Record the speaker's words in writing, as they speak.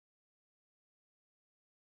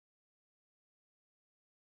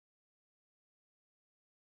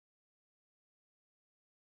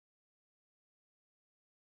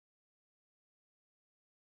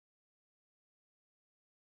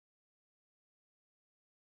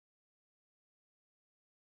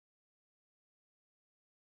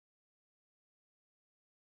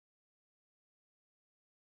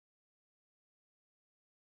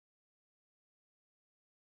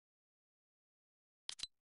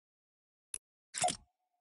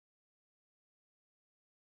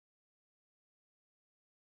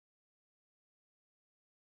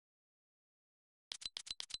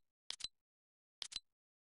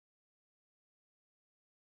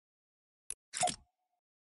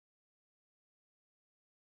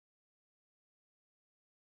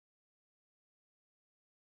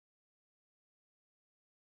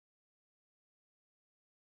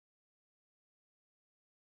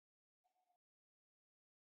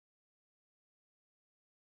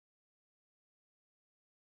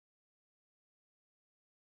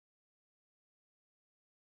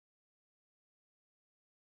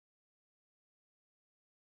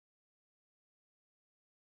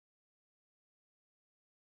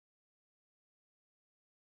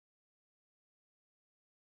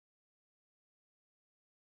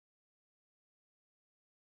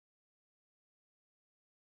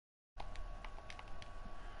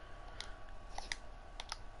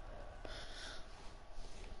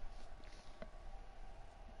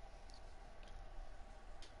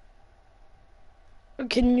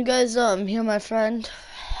can you guys hear my friend?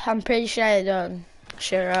 I'm pretty sure I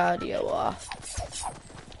share audio off.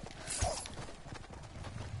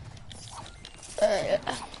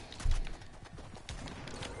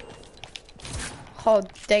 Oh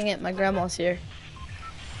dang it, my grandma's here.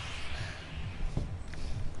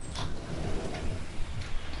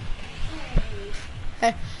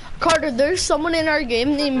 Hey, Carter, there's someone in our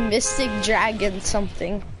game named Mystic Dragon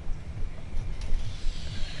something.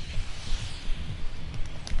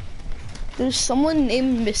 There's someone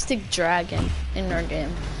named Mystic Dragon in our game.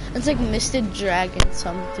 It's like Mystic Dragon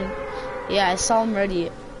something. Yeah, I saw him already.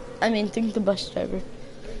 I mean, think the bus driver. Were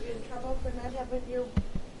you in trouble for not having your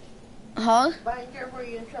binder? Were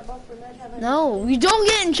you in trouble for not having? No, we don't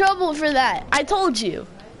get in trouble for that. I told you.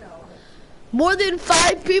 I know. More than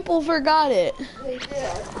 5 people forgot it. They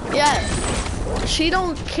did. Yeah. She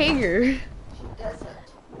don't care. She doesn't.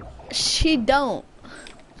 She don't.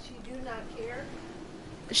 She do not care.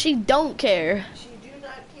 She don't care. She do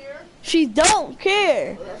not care. She don't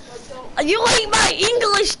care. Well, that's what don't. You ain't my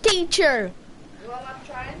English teacher. Well, I'm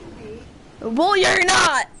trying to be. Well, you're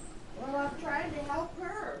not. Well, I'm trying to help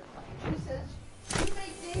her. She says you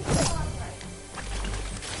make David talk right.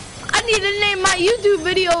 I need to name my YouTube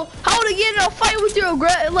video "How to Get in a Fight with your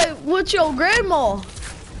grandma."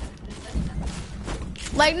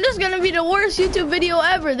 Like, this is gonna be the worst YouTube video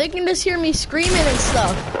ever. They can just hear me screaming and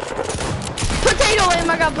stuff. Potato aim,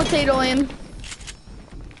 I got potato aim.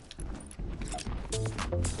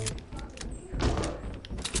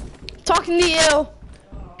 Talking to you.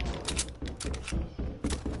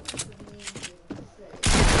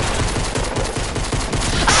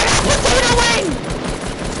 I got potato aim.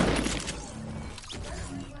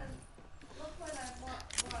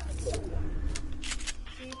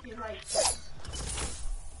 See if you like this.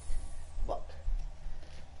 Look.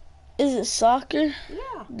 Is it soccer?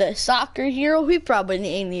 Yeah. The soccer hero? He probably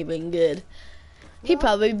ain't even good. He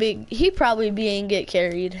probably ain't get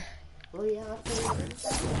carried. Well, you have to read it.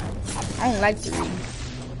 I don't like to read.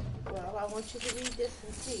 Well, I want you to read this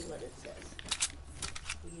and see what it says.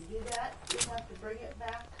 When you do that, you have to bring it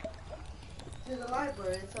back to the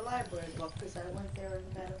library. It's a library book because I went there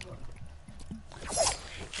and got a book.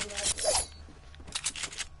 It's a library.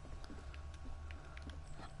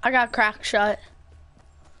 I got crack shot.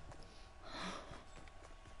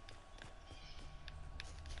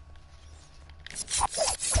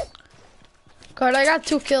 God, I got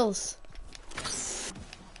 2 kills.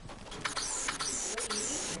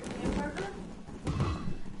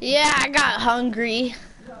 Yeah, I got hungry.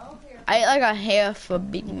 I got half a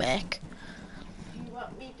Big Mac. You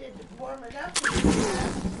want me to warm it up?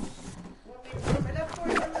 Want me to warm it up for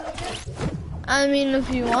you a little bit? I mean, if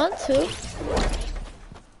you want to.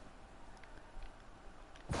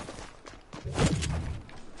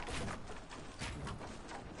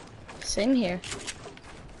 Same here.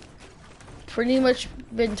 Pretty much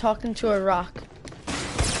been talking to a rock.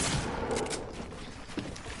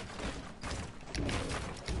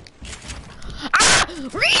 Ah!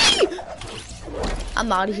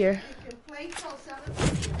 I'm out of here. You can play till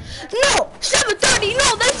 7:30. No! 7:30!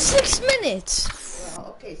 No, that's 6 minutes! Well,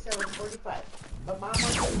 okay, 7:45. But Mom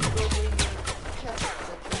wants you to go bring your chest.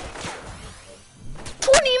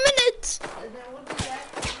 20 minutes! And then we'll do that.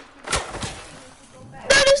 And you can go back.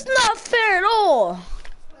 That is not fair at all!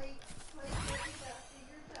 Play after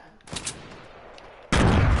you're done.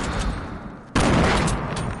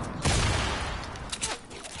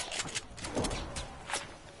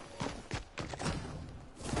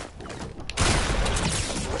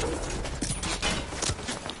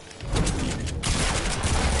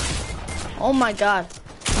 Oh my god.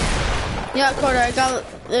 Yeah, Carter, I got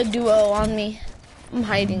a duo on me. I'm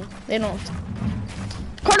hiding. They don't.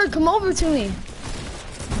 Carter, come over to me.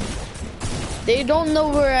 They don't know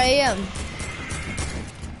where I am.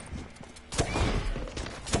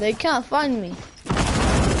 They can't find me.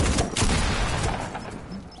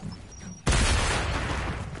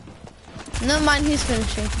 Never mind, he's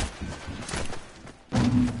finishing.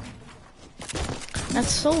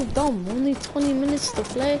 That's so dumb. Only 20 minutes to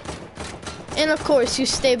play. And of course, you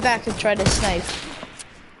stay back and try to snipe.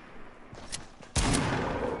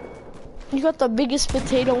 You got the biggest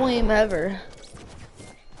potato aim ever.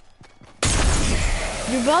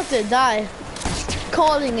 You're about to die.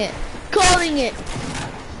 Calling it. Calling it.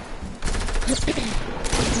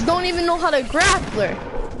 Don't even know how to grappler.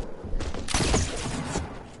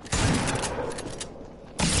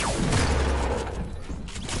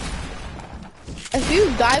 If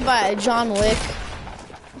you die by a John Wick,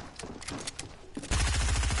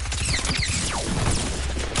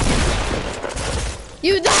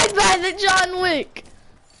 you died by the John Wick.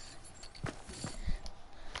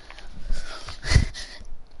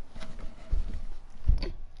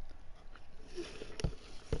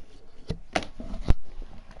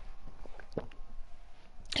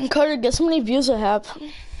 Carter, guess how many views I have?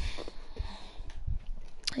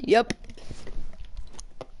 Yep.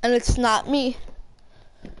 And it's not me.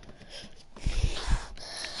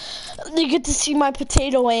 You get to see my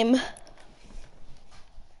potato aim.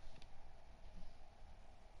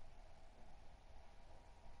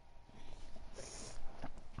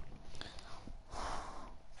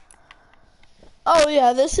 Oh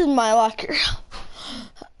yeah, this is my locker.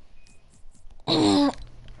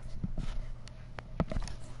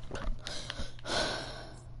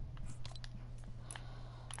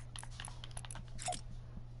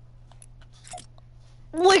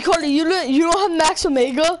 Wait, Carter, you don't have Max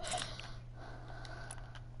Omega?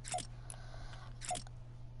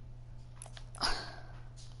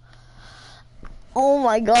 Oh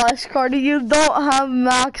my gosh, Carter, you don't have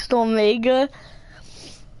Max Omega?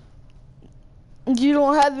 You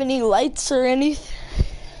don't have any lights or anything?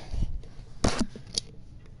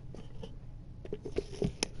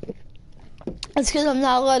 It's because I'm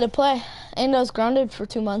not allowed to play. And I was grounded for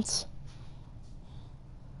 2 months.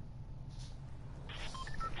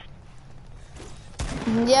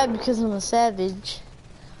 Yeah, because I'm a savage.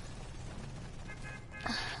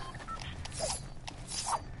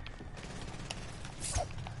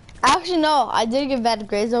 Actually, no, I did get bad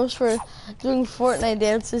grades. Those for doing Fortnite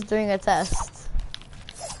dances during a test.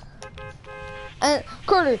 And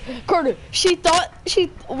Carter,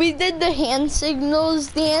 we did the hand signals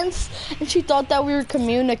dance, and she thought that we were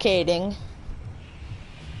communicating.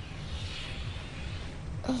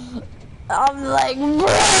 I'm like,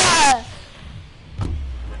 bruh!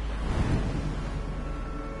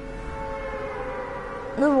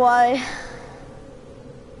 Why?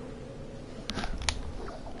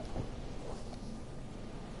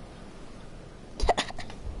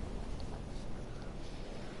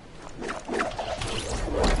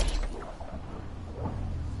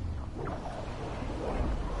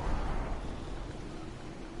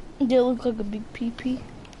 They look like a big pee-pee.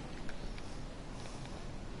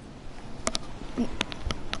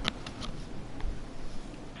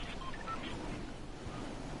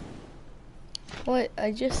 What?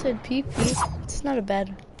 I just said pee-pee. It's not a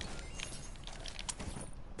bad.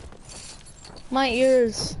 My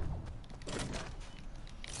ears.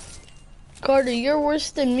 Carter, you're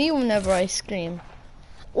worse than me whenever I scream.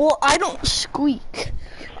 Well, I don't squeak.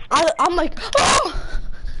 I'm like, oh!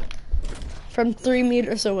 From 3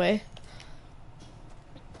 meters away.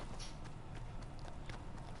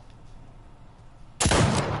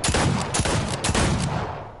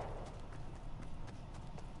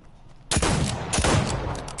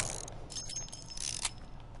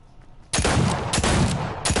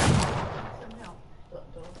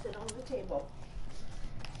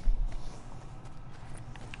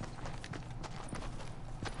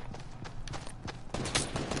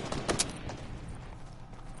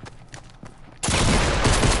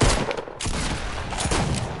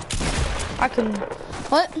 I can.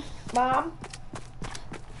 What? Mom?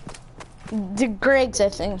 The Greg's, I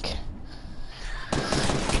think.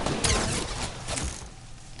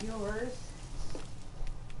 Yours?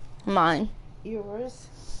 Mine. Yours?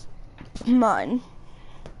 Mine.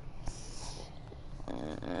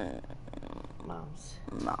 Mom's.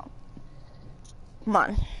 Mom.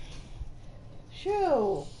 Mine.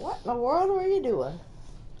 Shoo, what in the world were you doing?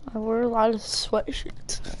 I wear a lot of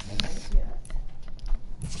sweatshirts.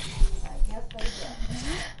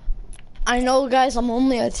 I know, guys, I'm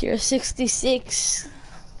only at tier 66.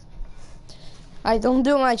 I don't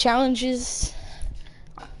do my challenges.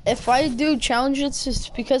 If I do challenges, it's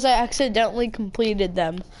because I accidentally completed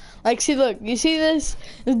them. Like, see, look, you see this?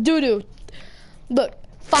 Doo-doo. Look,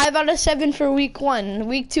 5 out of 7 for week 1.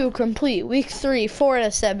 Week 2, complete. Week 3, 4 out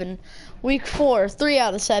of 7. Week 4, 3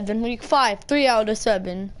 out of 7. Week 5, 3 out of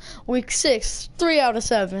 7. Week 6, 3 out of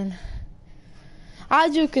 7.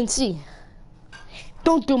 As you can see,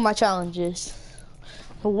 don't do my challenges.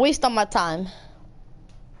 A waste of my time.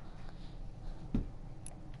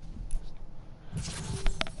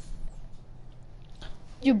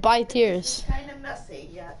 You buy tiers. It's kind of messy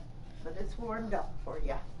yet, but it's warmed up for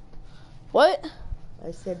you. What? I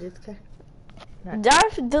said it's kind of...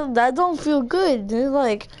 That don't feel good. It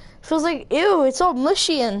like feels like ew. It's all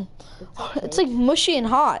mushy and it's like mushy and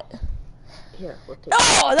hot. Here, we'll take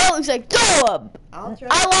Oh, that looks like dope.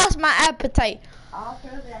 I lost my appetite. I'll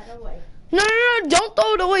throw that away. No, don't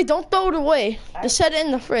throw it away. Don't throw it away. Just set it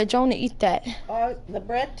in the fridge. I want to eat that. The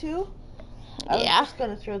bread too? I was just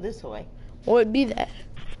gonna throw this away. What would be that?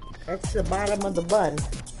 That's the bottom of the bun.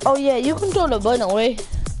 Oh yeah, you can throw the bun away.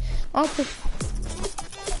 Okay.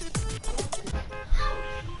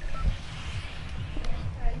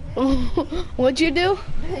 What'd you do?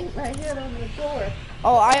 Bang my head on the door.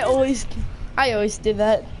 Oh, I always do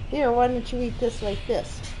that. Here, why don't you eat this like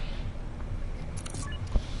this?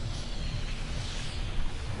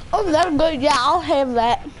 Oh, that's good. Yeah, I'll have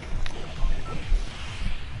that.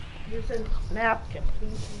 Here's a napkin.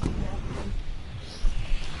 Please use a napkin.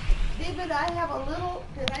 David, I have a little,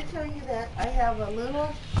 did I tell you that I have a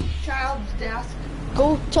little child's desk?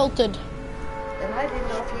 Go tilted. And I didn't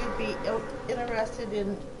know if you'd be interested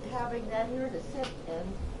in having that here to sit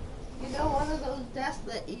in. You know, one of those desks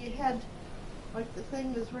that you had, like the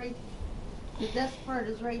thing is right, the desk part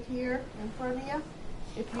is right here in front of you.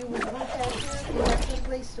 If you would want that here, you have some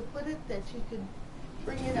place to put it that you could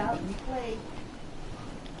bring it out and play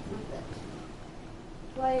with it.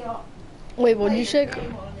 Wait, what'd play you the say?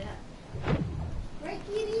 game on it. Right,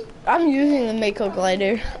 Kitty? I'm using the Mako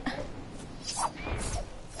glider.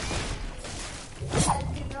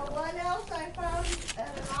 And you know what else I found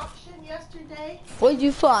at an auction yesterday? What'd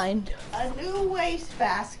you find? A new waste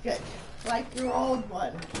basket, like your old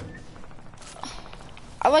one.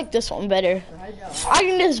 I like this one better. I know. I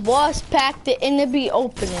can just boss packed it and it be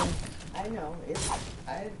opening. I know.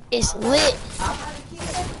 It's lit. I'm gonna keep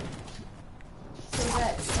it so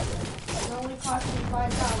that it only cost me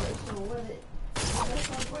 $5. So when this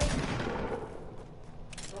one breaks,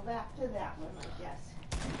 go back to that one, I guess.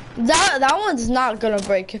 That one's not gonna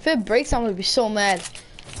break. If it breaks, I'm gonna be so mad.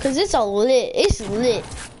 Cause it's lit. It's lit.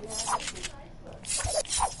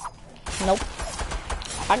 Nope.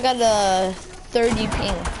 I got a 30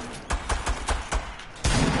 ping.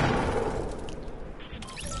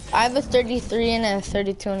 I have a 33 and a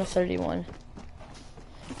 32 and a 31.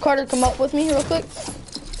 Carter, come up with me real quick.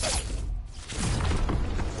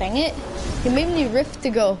 Dang it. He made me rift to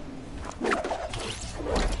go.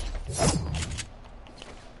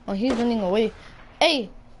 Oh, he's running away. Hey,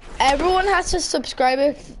 everyone has to subscribe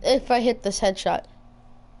if I hit this headshot.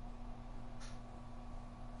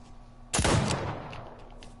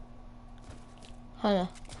 I know.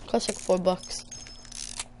 Costs like $4.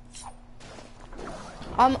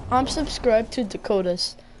 I'm subscribed to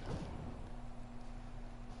Dakota's.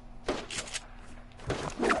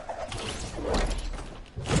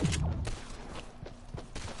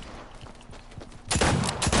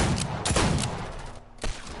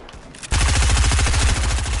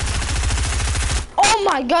 Oh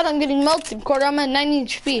my god, I'm getting melted. Carter, I'm at 90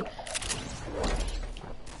 HP.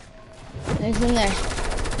 He's in there.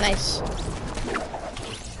 Nice.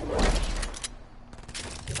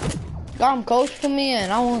 Got him close to me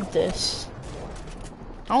and I want this.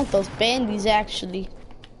 I want those bandies actually.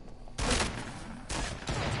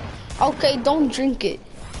 Okay, don't drink it.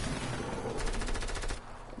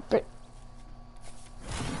 But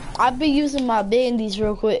I'll be using my bandies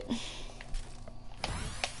real quick.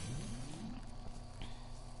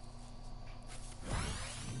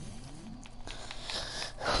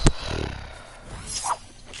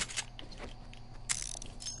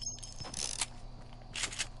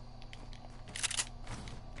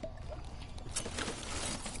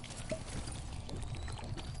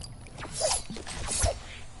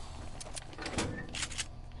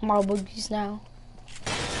 My boogies now.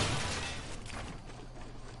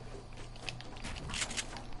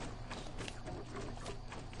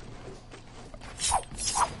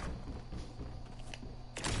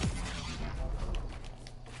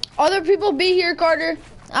 Other people be here, Carter.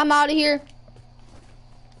 I'm out of here.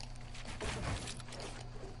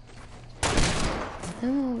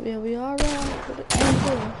 Oh, we'll be alright.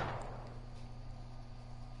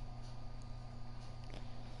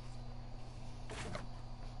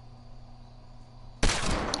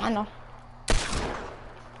 I know.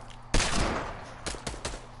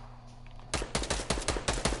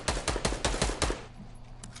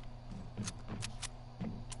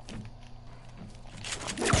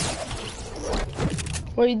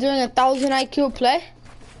 Were you doing 1,000 IQ play?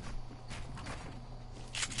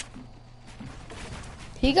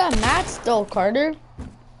 He got mad still, Carter.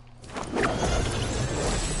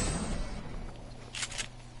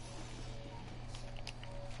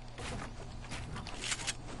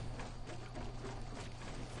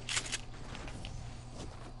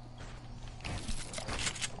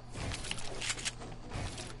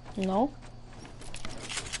 No.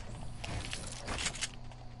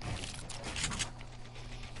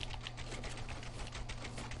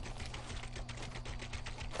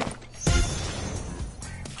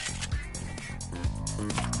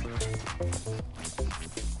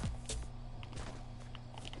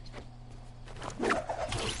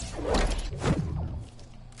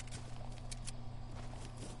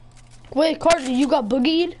 Wait, Carter, you got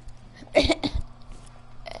boogied?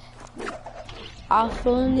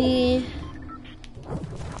 Afoni.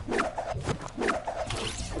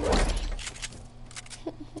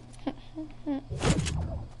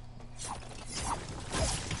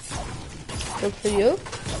 Good for you.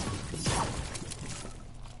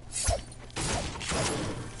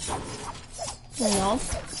 No,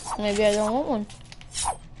 maybe I don't want one.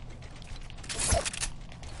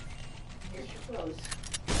 Here's your clothes.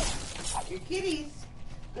 Your kitty's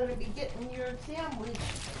gonna be getting your sandwich.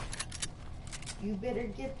 You better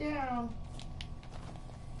get down.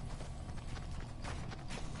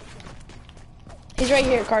 He's right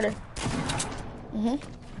here, Carter. Get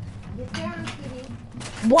down, kitty.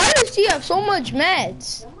 Why does he have so much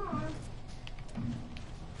meds? Come on.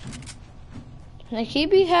 Like, he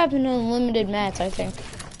be having unlimited mats, I think.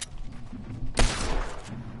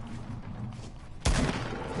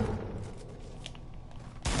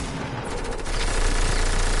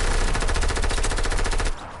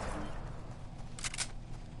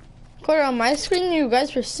 Carter, on my screen, you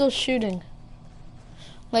guys were still shooting.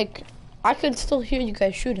 Like, I could still hear you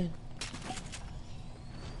guys shooting.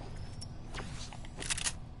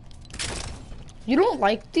 You don't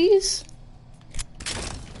like these?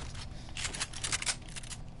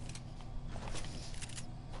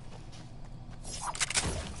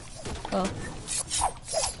 Oh.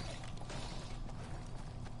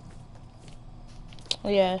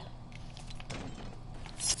 Yeah.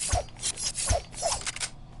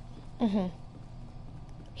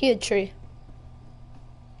 He a tree.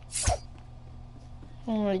 I'm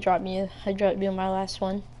gonna drop you. I dropped you my last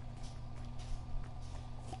one.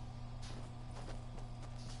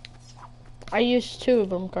 I used 2 of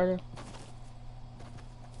them, Carter.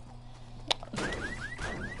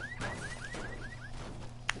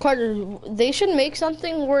 Carter, they should make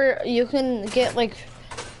something where you can get like,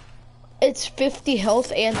 it's 50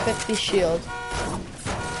 health and 50 shield.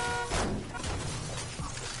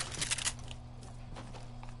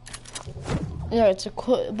 Yeah, it's a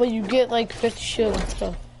but you get like 50 shield and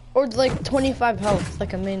stuff. Or like 25 health,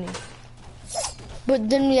 like a mini. But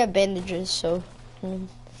then we have bandages, so.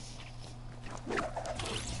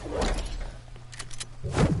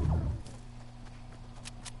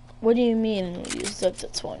 What do you mean we used up to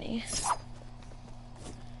 20?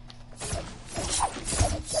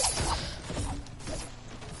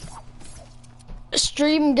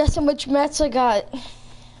 Stream, guess how much mats I got?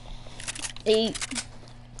 8.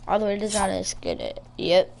 Although it is not as good at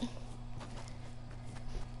yep.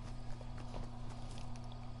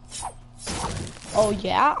 Oh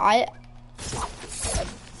yeah, I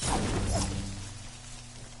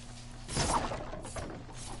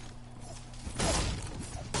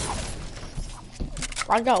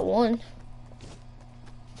got 1.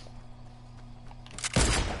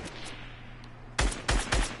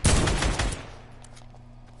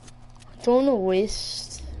 Don't wanna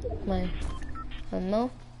waste my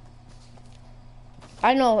ammo.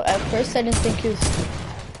 I know, at first I didn't think he was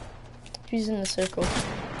using the circle.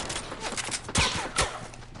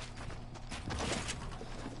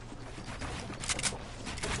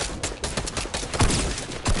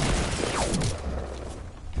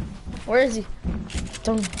 Where is he?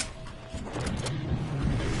 Don't.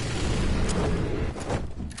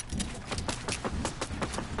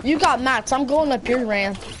 You got mats. I'm going up your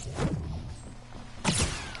ramp.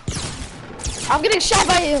 I'm getting shot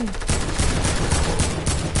by him.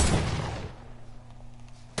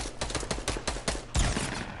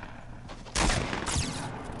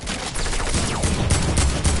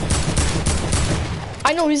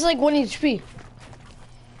 I know, he's like 1 HP.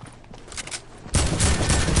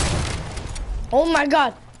 Oh my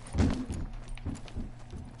god.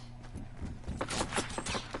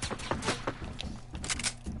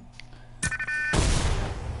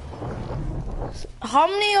 How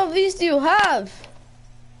many of these do you have?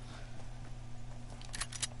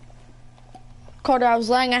 Carter, I was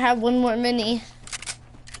lying, I have 1 more mini.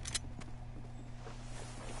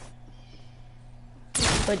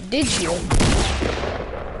 But did you?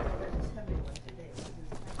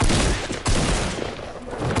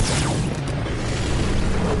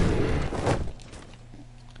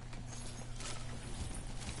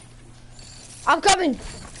 I'm coming.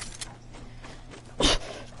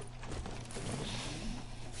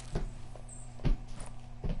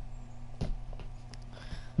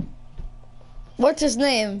 What's his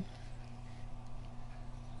name?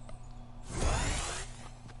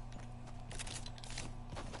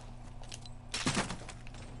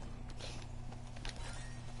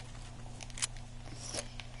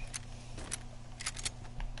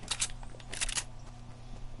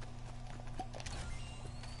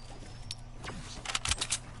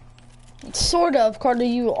 Sort of, Carter,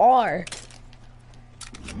 you are.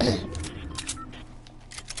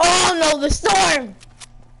 no, the storm!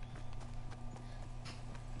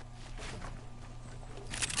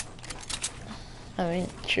 I mean,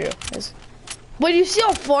 true. But you see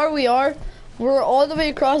how far we are? We're all the way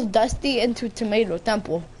across Dusty into Tomato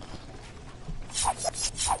Temple.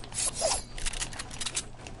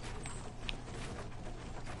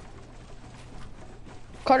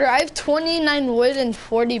 Carter, I have 29 wood and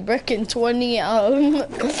 40 brick and 20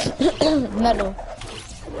 metal.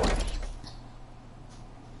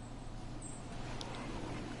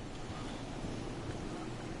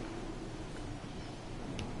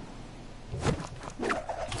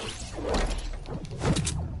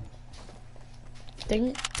 Dang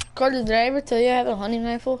it. Carter, did I ever tell you I have a hunting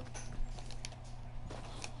rifle?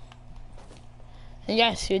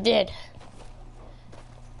 Yes, you did.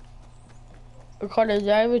 Carter, did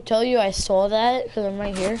I ever tell you I saw that? Because I'm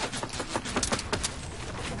right here.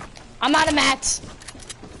 I'm out of mats.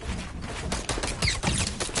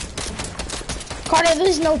 Carter,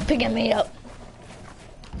 there's no picking me up.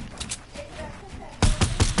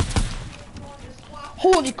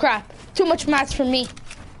 Holy crap. Too much mats for me.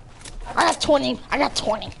 I got 20. I got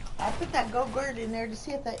 20. I put that go bird in there to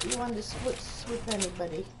see if that you wanted to switch with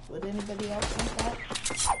anybody. Would anybody else want that?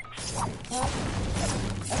 Well,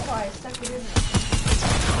 that's why I stuck it in there.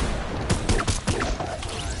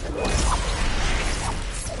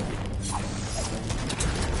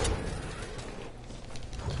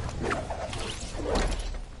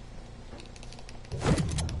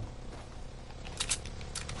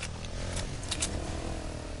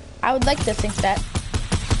 I would like to think that.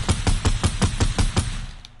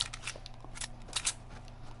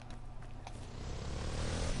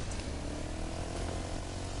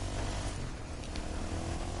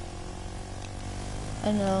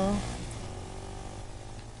 I know.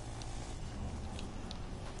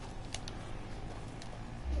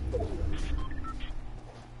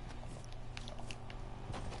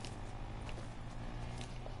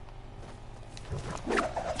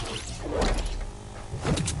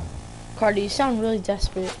 Carter, you sound really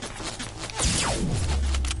desperate.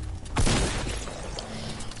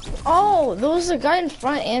 Oh, there was a guy in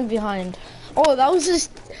front and behind. Oh, that was his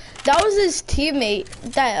teammate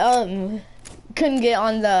that couldn't get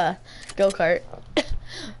on the go-kart.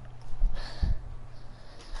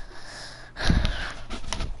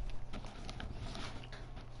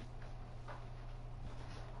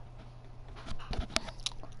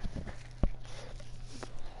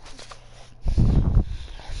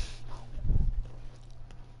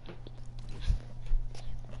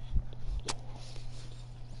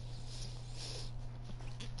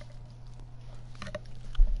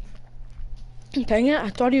 Dang it, I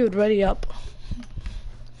thought he would ready up.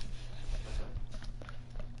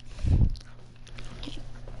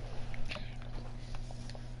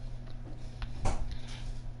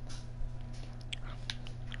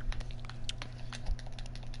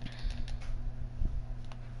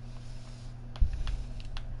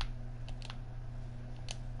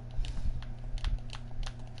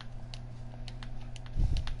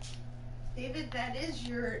 David, that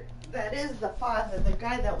is the father, the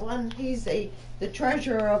guy that won. He's the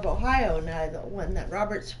treasurer of Ohio now, the one that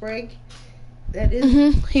Robert Sprague. That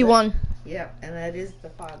is. He won. Yeah, and that is the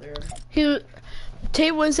father.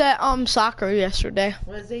 Tate was at soccer yesterday.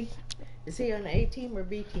 Was he? Is he on the A team or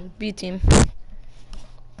B team? B team.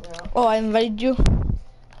 Well, Oh, I invited you.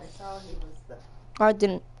 I saw he was the. I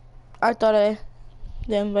didn't. I thought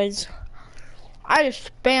the invites. I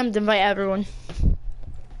just spammed invite everyone.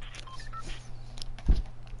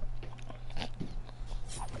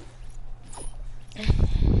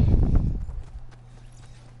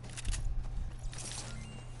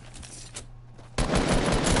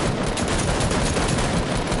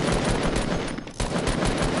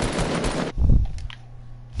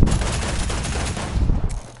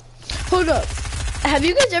 Hold up. Have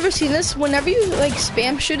you guys ever seen this? Whenever you like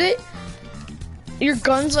spam shoot it, your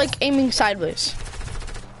gun's like aiming sideways.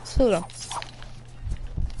 So hold on.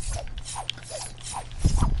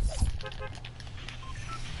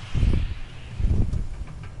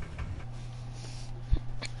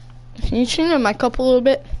 Can you turn the mic up a little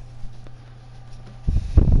bit?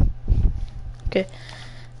 Okay.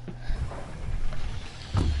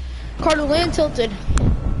 Carter, land tilted.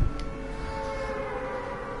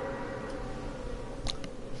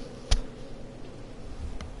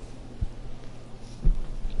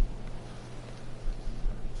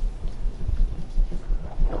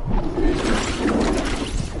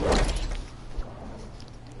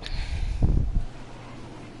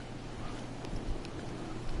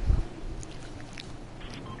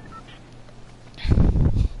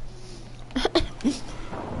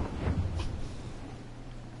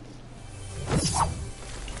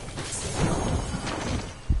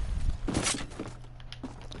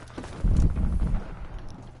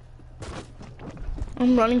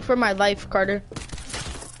 I'm running for my life, Carter.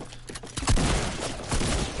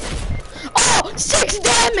 Oh, 6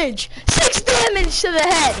 damage! 6 damage to the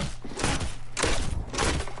head!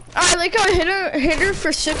 I like how I hit her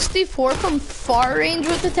for 64 from far range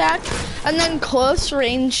with attack, and then close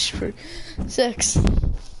range for 6.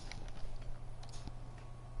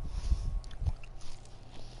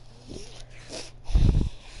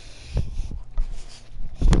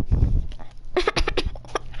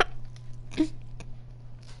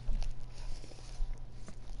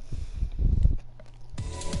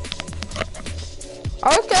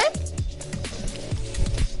 Okay.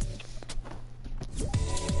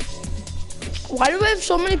 Why do we have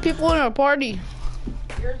so many people in our party?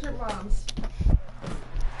 Here's your mom's.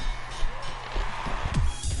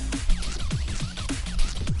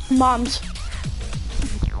 Moms.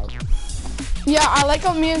 Yeah, I like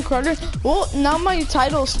how me and Carter. Well, now my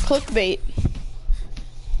title's clickbait.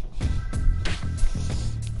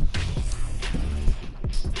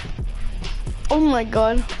 Oh my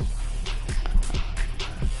god.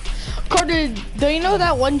 Carter, do you know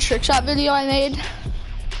that one trick shot video I made?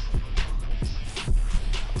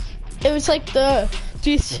 It was like the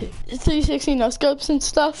 360 no scopes and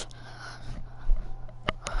stuff.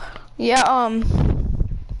 Yeah,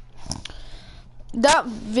 that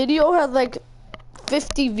video had like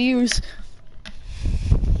 50 views.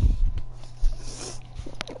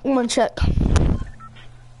 I'm gonna check.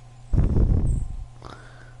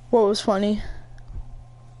 What was funny?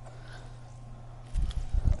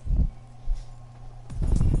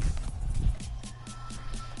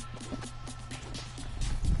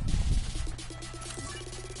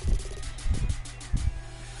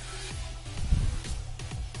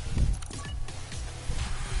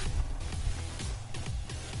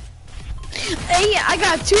 Hey, I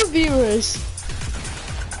got 2 viewers.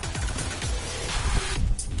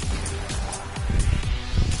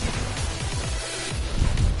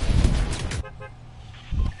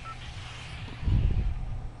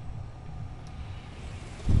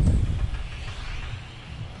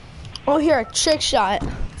 Oh, here, a trick shot.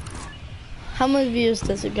 How many views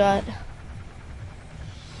does it got?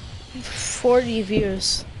 40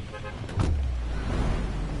 views.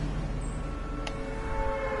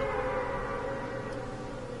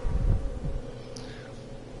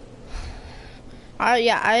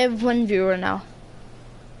 Yeah, I have 1 viewer now.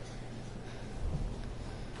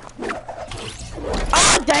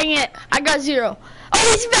 Oh, dang it! I got 0.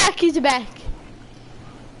 Oh, he's back! He's back!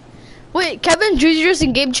 Wait, Kevin, Juju's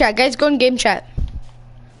in game chat. Guys, go in game chat.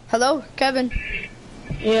 Hello, Kevin?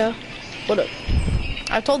 Yeah. What up?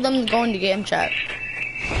 I told them to go into game chat.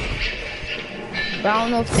 But I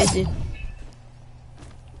don't know if they did.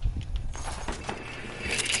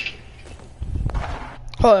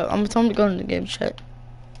 Hold up, I'm gonna tell them to go into game chat.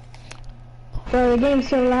 Bro, the game's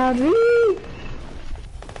so loud. Woo!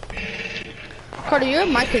 Carter, your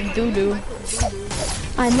mic is doo-doo.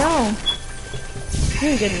 I know.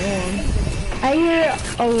 You get me one. I hear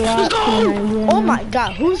a lot. Oh my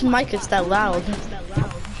god, whose mic is that loud?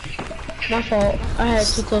 My fault. I had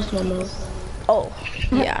too close to my mouth. Oh,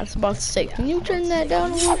 yeah, I was about to say, can you turn that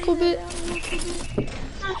down a little bit?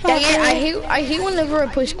 Dang it, I hate whenever I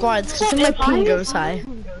play squads because my ping goes high.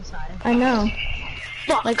 I know.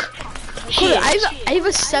 Like, cool, I have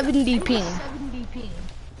a 70 ping.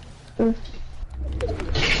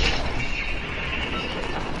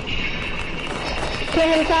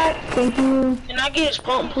 Okay, Kat, thank you. Can I get his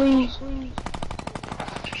pump, please?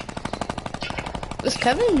 Is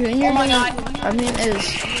Kevin Jr. Oh my god. I mean, is.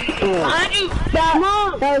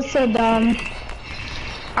 That was so dumb.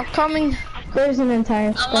 I'm coming. There's an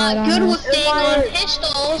entire squad I'm not on good us. with thing on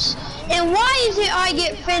pistols. And why is it I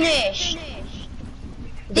get finished?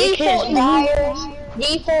 Default Dire.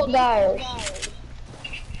 Default Dire.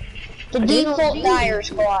 The default Dire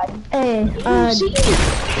squad. Hey,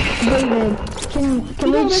 David,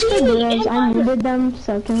 can we just play duos? I muted them,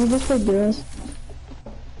 so can we just play duos?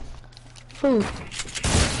 Who?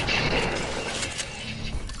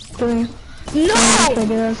 Three. No! Play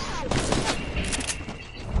duos.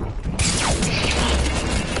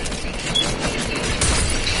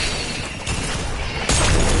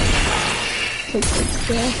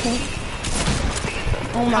 Okay.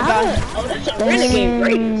 Oh my god. Oh, that's a renegade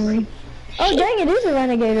raider. Oh dang, it is a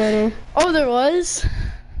renegade raider. Oh, there was?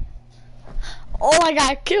 Oh, I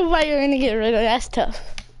got killed by a renegade raider. That's tough.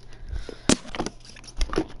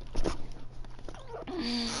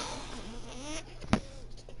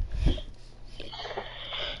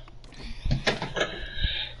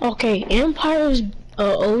 Okay, Empire's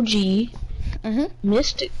OG. Mm-hmm.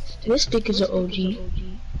 Mystic is an OG.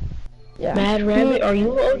 Yeah. Mad Rabbit, are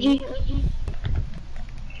you an OG?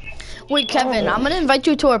 Wait, Kevin, I'm gonna invite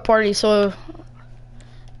you to our party so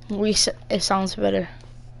it sounds better.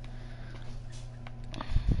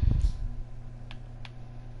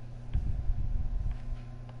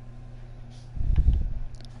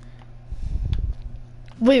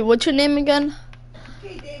 Wait, what's your name again?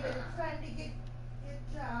 Okay, David, it's time to get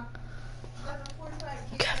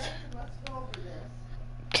 11:45. Get dressed and let's go over this.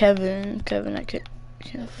 Kevin, I can't.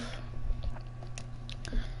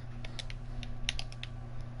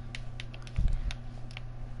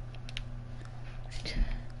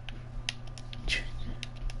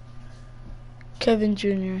 Kevin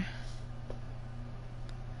Jr.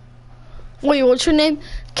 Wait, what's your name?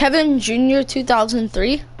 Kevin Jr.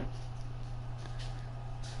 2003?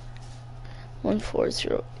 140.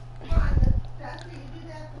 Come on, the faster you do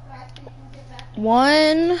that, the faster you can get back.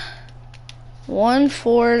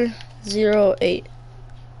 1408.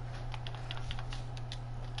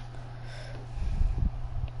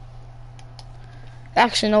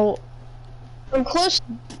 Actually, no. I'm close.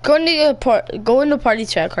 Go into party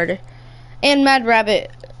chat, Carter. And Mad Rabbit.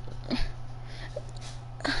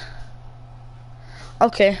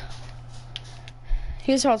 Okay.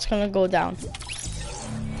 Here's how it's gonna go down.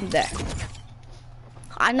 There.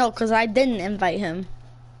 I know, cause I didn't invite him.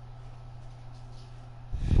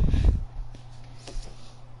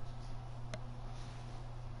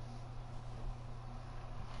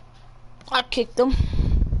 I kicked him.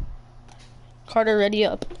 Carter, ready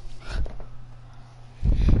up.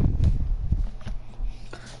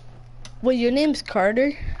 Wait, your name's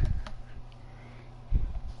Carter?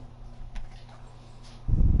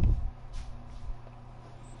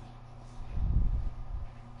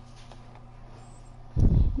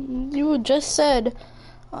 You just said...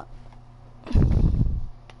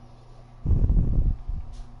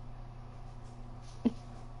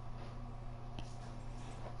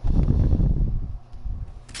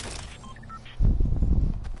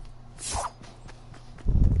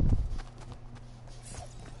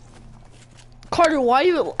 Carter, why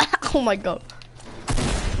you... Oh my god.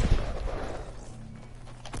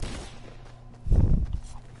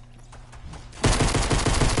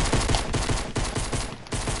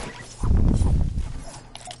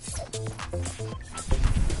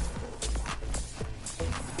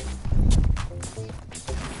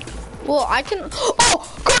 Well, I can... Oh,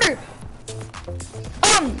 Carter!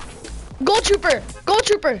 Gold Trooper! Gold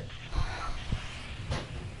Trooper!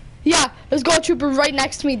 Yeah, there's Gold Trooper right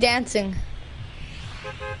next to me dancing.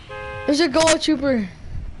 There's a Gold Trooper.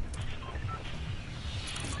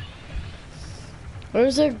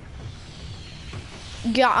 Where's a...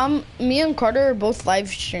 Yeah, me and Carter are both live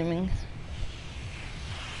streaming.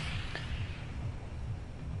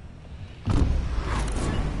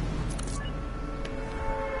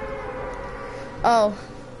 Oh,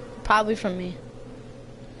 probably from me.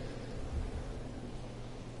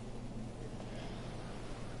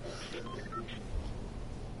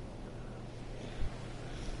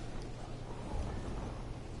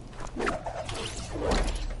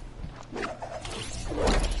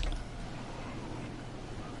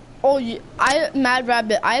 Oh, Mad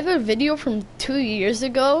Rabbit, I have a video from 2 years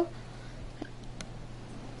ago.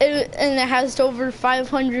 And it has over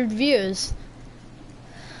 500 views.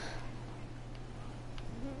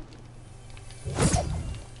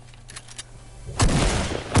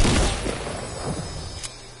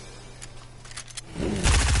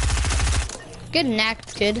 Good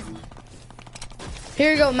knacked, kid.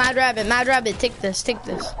 Here you go, Mad Rabbit. Mad Rabbit, take this, take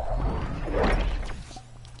this.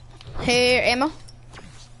 Here, ammo.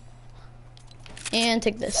 And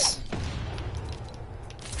take this.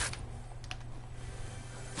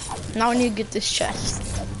 Now I need to get this chest.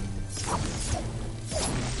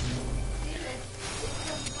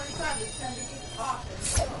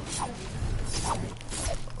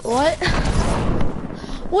 What?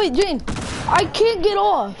 Wait, Jane, I can't get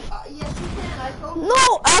off. Yes, you can. I told you.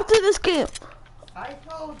 No, after this game. I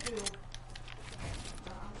told you.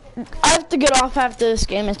 I have to get off after this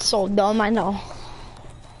game. It's so dumb, I know.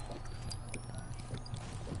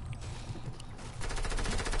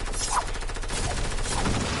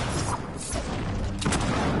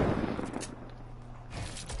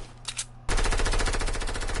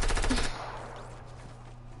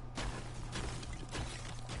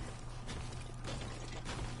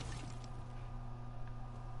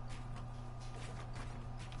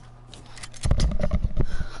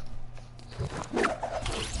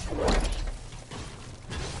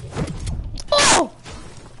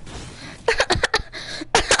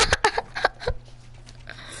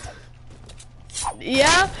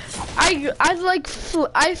 Yeah,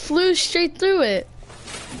 I flew straight through it.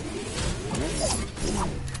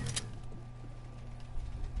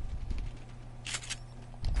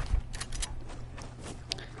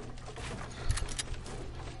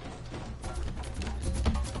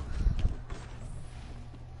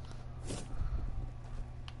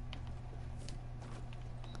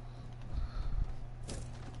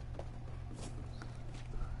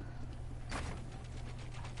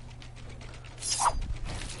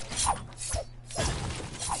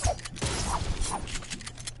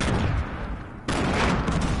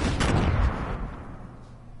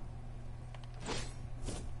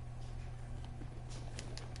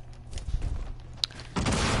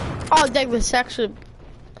 Oh, dang, this actually...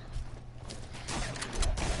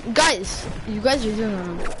 Guys, you guys are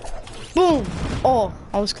doing it. Boom! Oh,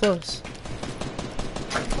 I was close.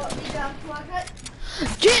 What me down, Margaret?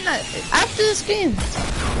 Gina, after this game.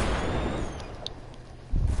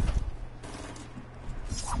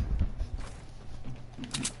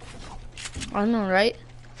 I know, right?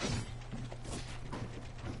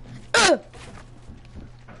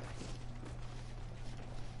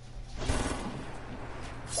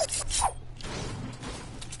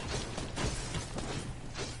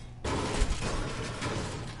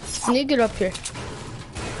 I need to get up here.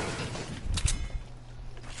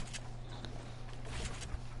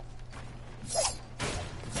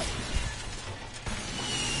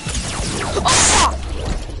 Oh!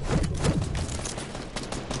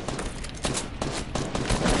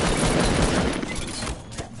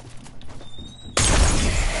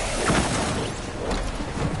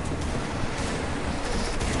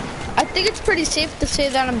 I think it's pretty safe to say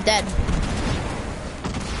that I'm dead.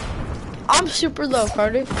 I'm super low,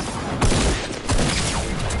 Carter.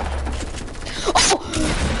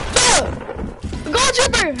 Go,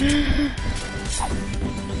 Trooper!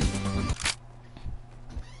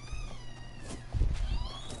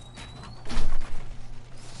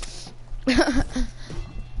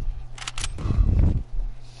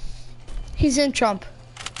 He's in Trump.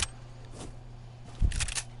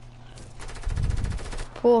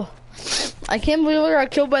 Cool. I can't believe I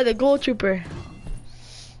got killed by the gold trooper.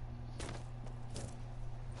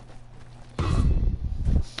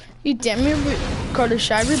 You damn me, Carter,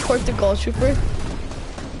 should I report the gold trooper?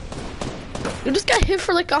 You just got hit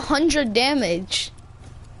for like 100 damage.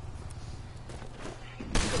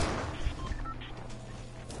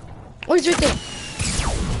 Oh, he's right there.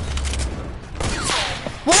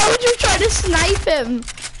 Why would you try to snipe him?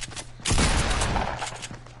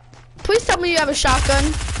 Please tell me you have a shotgun.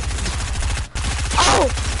 Oh!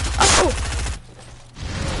 Oh!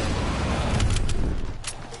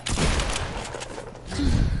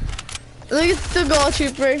 Look at the gold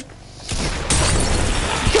trooper.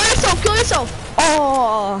 Kill yourself, kill yourself.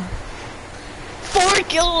 Oh. 4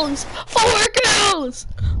 kills. 4 kills.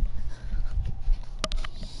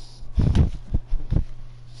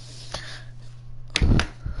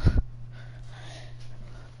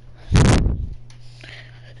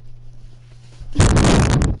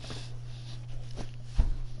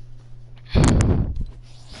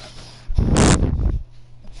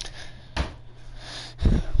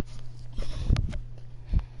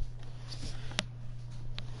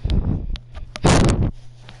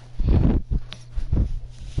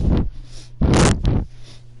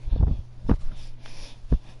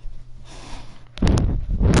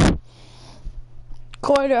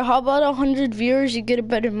 Carter, how about 100 viewers? You get a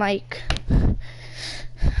better mic.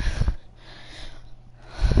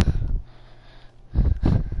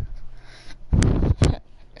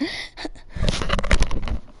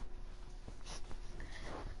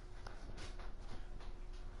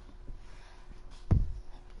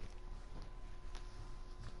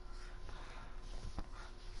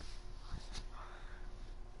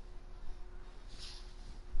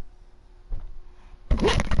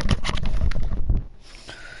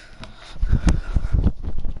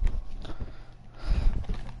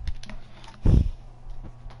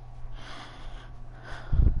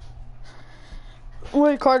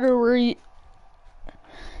 Wait, Carter, were you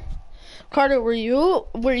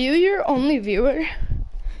your only viewer?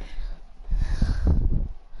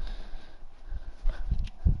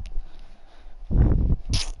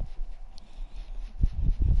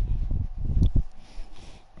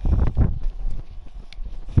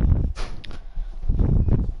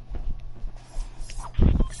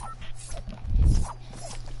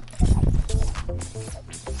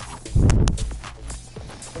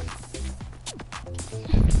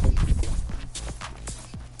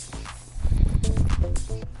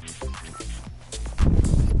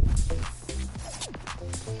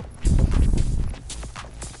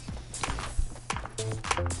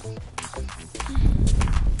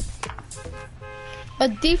 A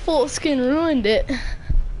default skin ruined it.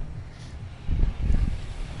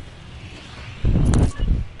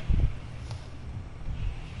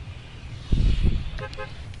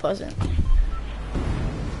 Wasn't.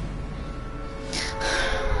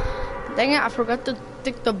 Dang it, I forgot to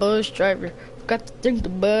tick the bus driver. Forgot to tick the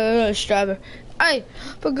bus driver. I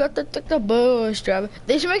forgot to tick the bus driver.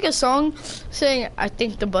 They should make a song saying, I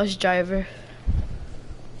think the bus driver.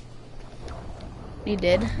 You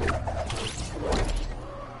did?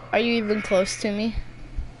 Are you even close to me?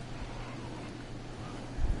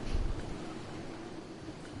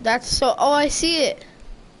 That's so, oh, I see it.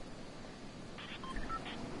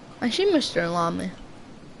 I see Mr. Llama.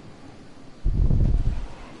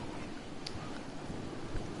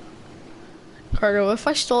 Carter, what if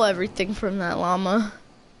I stole everything from that llama?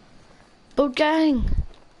 Boat gang!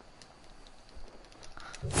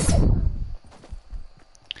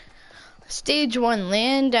 Stage 1,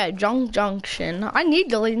 land at Junction. I need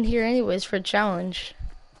to land here anyways for a challenge.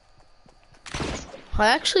 I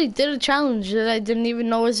actually did a challenge that I didn't even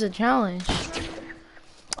know was a challenge.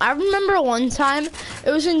 I remember one time, it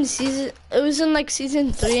was in like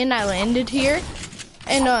season 3 and I landed here.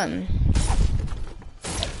 And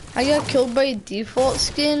I got killed by a default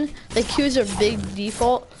skin. Like he was a big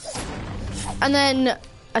default. And then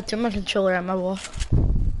I threw my controller at my wall.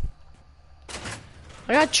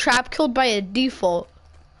 I got trap killed by a default.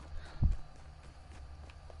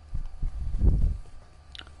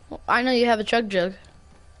 Well, I know you have a chug jug.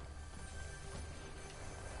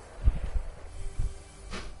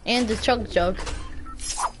 And the chug jug.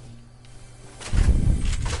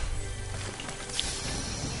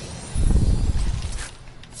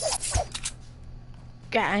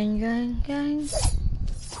 Gang, gang, gang.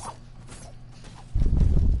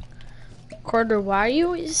 Carter, why are you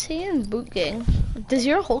always saying boot gang? Does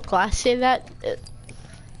your whole class say that?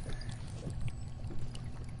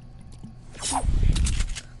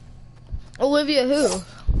 Olivia, who?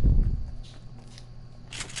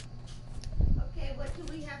 Okay, what do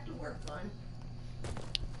we have to work on?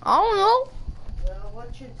 I don't know. Well,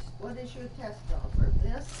 what is your test offer?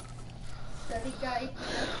 This study guide?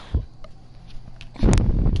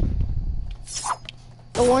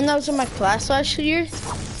 The one that was in my class last year?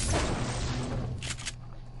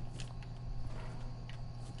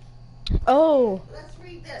 Oh. Let's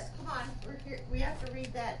read this. Come on, we're here. We have to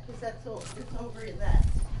read that because it's over in that.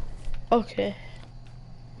 Okay.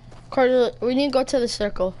 Carter, we need to go to the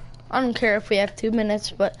circle. I don't care if we have 2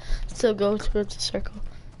 minutes, but still go towards the circle.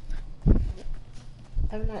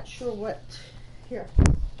 I'm not sure what. Here.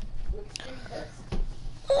 Let's read this.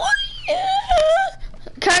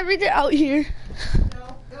 Can I read it out here?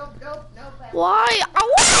 No. Why?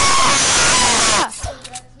 So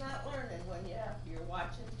that's not learning when you're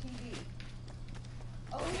watching TV.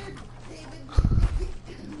 Oh, here, David.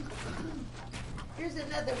 Here's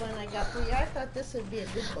another one I got for you. I thought this would be a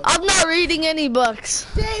good book. I'm not reading any books.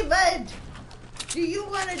 David, do you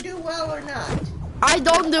want to do well or not? I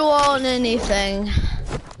don't do well in anything.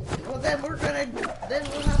 Well, then we'll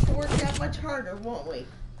have to work that much harder, won't we?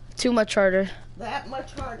 Too much harder. That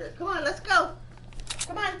much harder. Come on, let's go.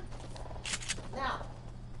 Come on. Now,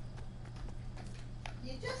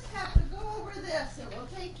 you just have to go over this. It will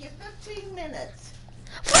take you 15 minutes.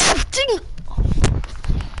 15!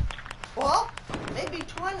 Well, maybe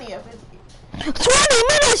 20 of it. 20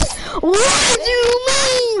 minutes? What do you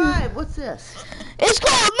mean? 5. What's this? It's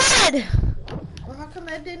called mud. Well, how come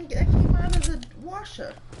that came out of the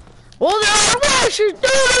washer? Well, there are washers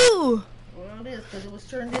too. Well, it is because it was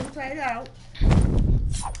turned inside out.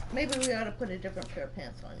 Maybe we ought to put a different pair of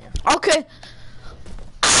pants on you. Okay.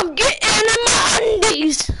 I'm getting in my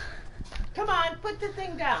undies. Come on, put the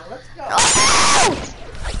thing down. Let's go. Oh!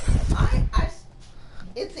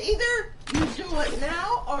 It's either you do it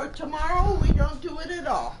now or tomorrow we don't do it at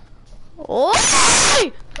all.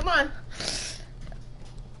 Why? Come on.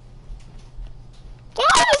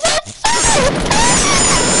 Why is that so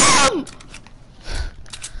dumb?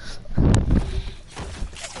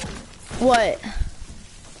 What?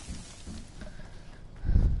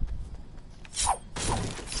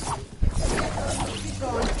 Keep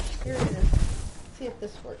going. Here it is. See if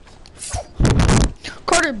this works.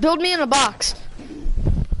 Carter, build me in a box.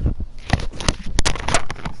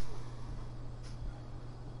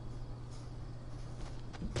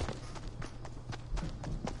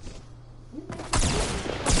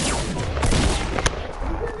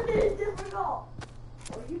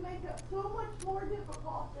 You make it so much more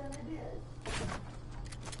difficult than it is.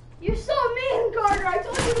 You're so mean, Carter. I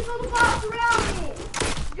told you to build a box around me.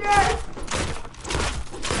 Yes.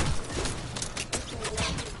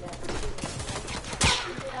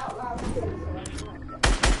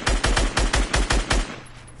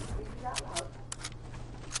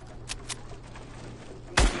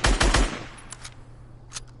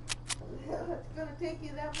 It's going to take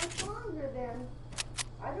you that much longer then.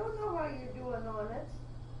 I don't know how you're doing on it.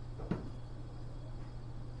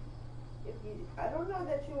 I don't know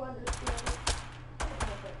that you understand it.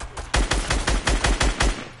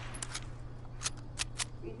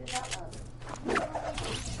 Read it out loud.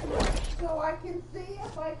 So I can see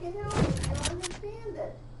if I can help you understand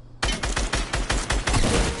it.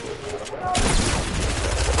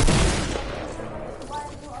 Why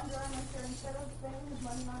new Under Armour shirt. Instead of spending his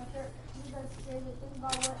money on a shirt, he does save it. Think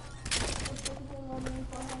about what the thinking will mean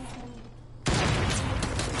for him. And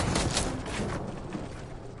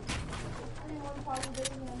anyone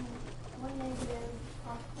positive and one negative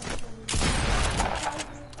consequence.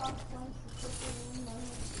 Positive consequence is quickly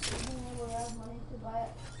money. Being able to have money to buy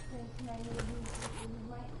it. Since many of these people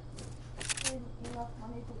might save enough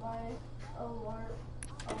money to buy a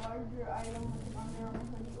larger item like an Under Armour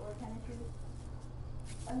hoodie or tennis shoes.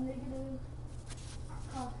 A negative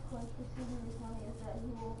consequence for saving this money is that he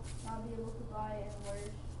will not be able to buy and wear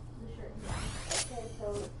the shirt he wants. Okay, so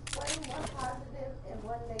explain one positive and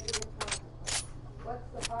one negative consequence. What's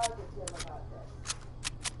the positive about this?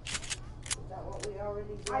 Is that what we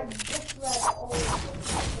already did? I just read all of them.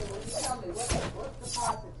 Okay, well you tell me, what's the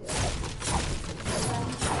positive?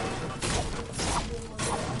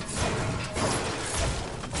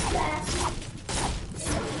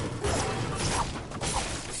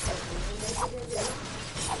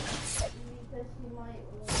 Because he might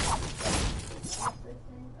want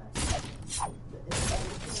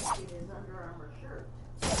His Under Armour shirt.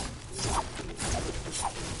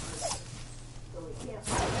 So he can't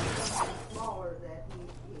buy something smaller that he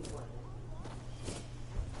wanted.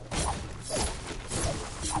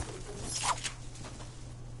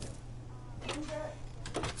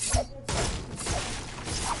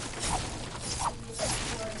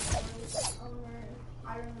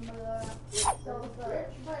 I remember the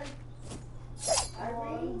Richmond,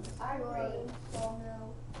 Irene. Sawmill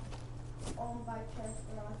owned by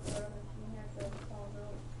Chester on the machine at the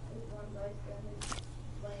sawmill is run by Standard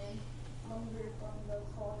Land. Lumber from the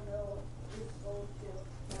sawmill is sold to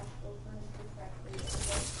Nashville Furniture Factory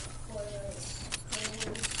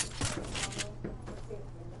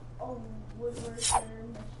a woodworker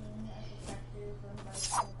machine at the factory is run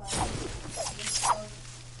by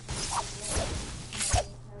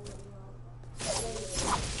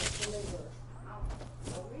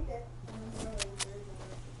I'll read it.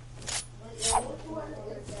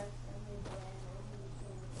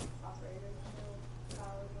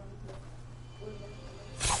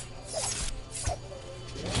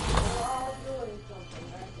 They're all doing something,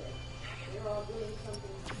 aren't they? They're all doing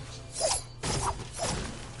something.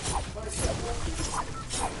 For example,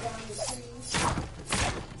 cut down the trees.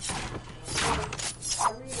 I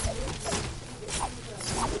read in this one,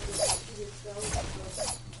 she gets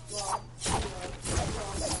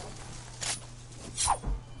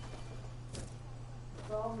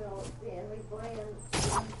sawmill, Stanley Brand owns the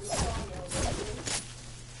sawmill.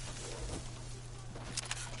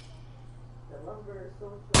 The lumber is so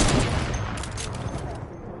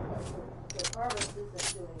the harvest isn't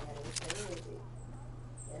doing anything, is he?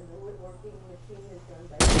 And the woodworking machine is done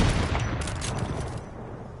by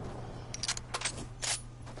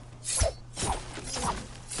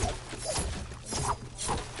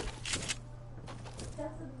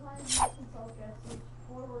Test the design of consult dresses.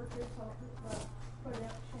 4 workers help with the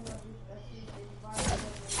production of these dresses. They divide them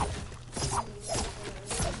into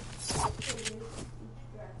produce each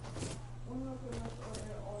dress. One worker must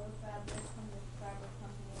order all the fabric from the fabric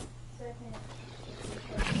company. Second,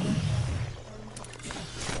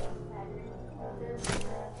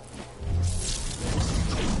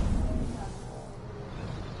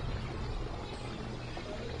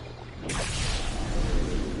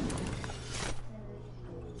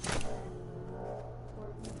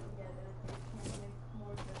 working together, they can make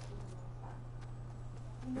more dresses in less time.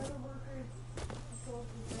 Another worker controls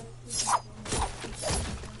the dress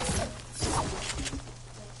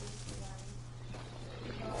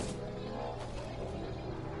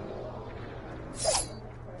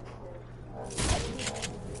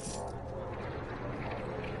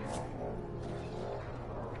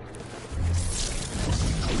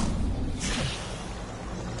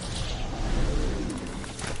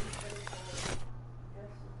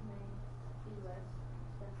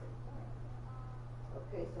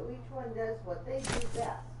Okay, so each one does what they do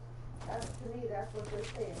best. That's, to me, that's what they're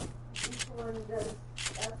saying. Each one does,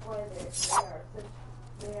 that's why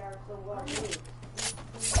they are so well used.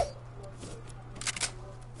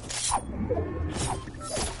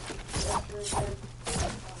 What's their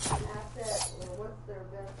best asset, or what's their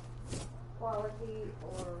best quality,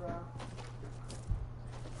 or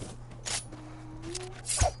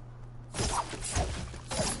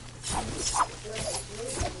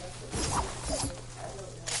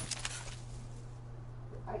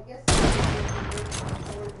I guess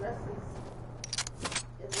more dresses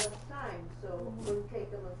in less time, so it wouldn't take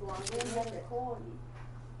them as long to make it. Quality,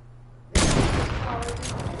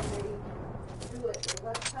 and they do it in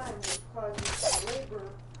less time, which causes the labor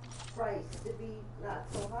price to be not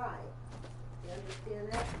so high. You understand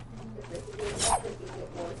that? If they can do that, they can get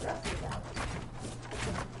more dresses out.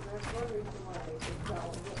 And that's one reason why they can sell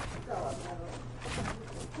them. I don't know.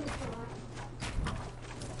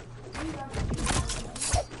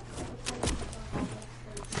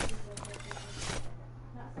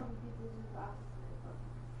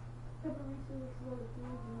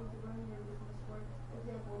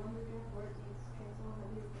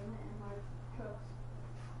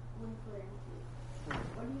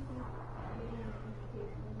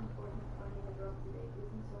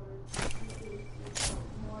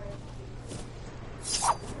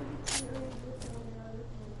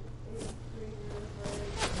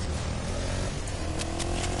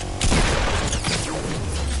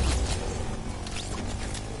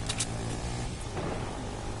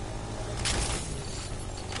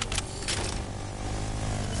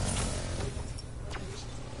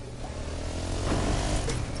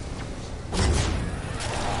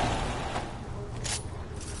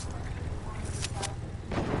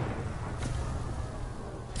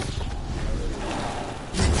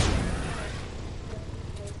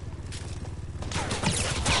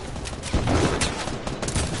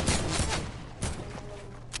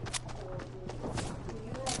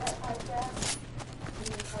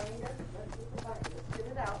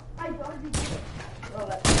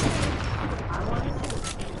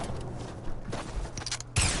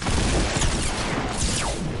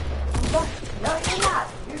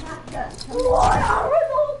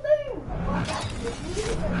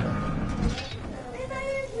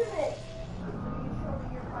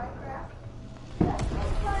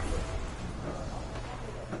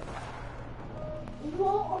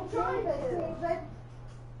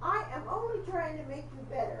 I am only trying to make you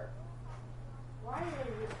better. Why are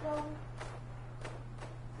you so?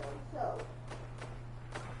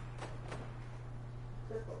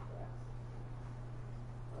 Circle press.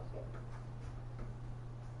 Okay.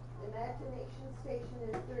 Imagination station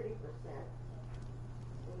is 30%.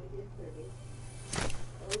 So we did 30.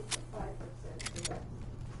 Those 5%. So that's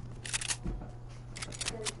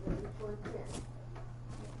 10, each one 10.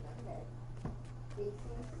 Okay.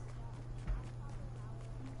 ACs.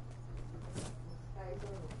 Guys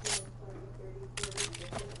on 10, 20, 30, 40,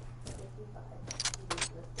 50, 55.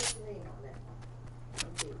 Let's put the name on it.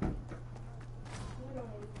 Okay.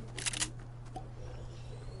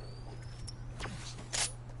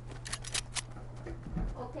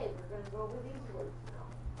 Okay, we're going to go over these words now.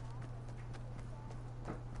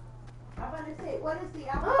 I'm going to say, what is the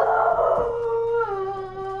I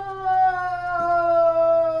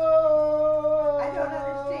don't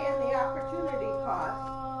understand the opportunity cost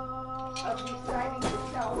of deciding to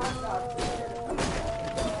sell hot dogs instead of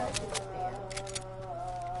pizza.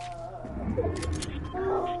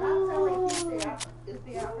 Not selling pizza is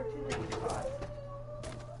the opportunity cost.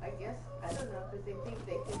 I guess, I don't know, because they think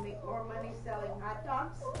they can make more money selling hot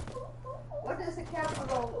dogs. What is a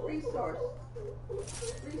capital resource?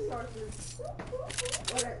 Resources.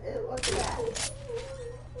 What's that?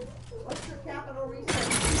 What's the capital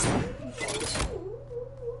resource?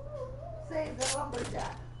 Say the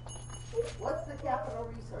lumberjack. What's the capital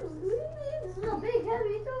resources? No big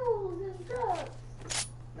heavy tools and trucks.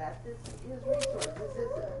 That's his resources,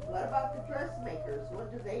 isn't it? What about the dressmakers?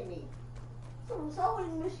 What do they need? Some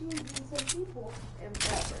sewing machines and some people. And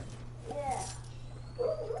fabric. Yeah.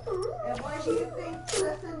 And why do you think,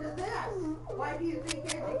 listen to this, why do you think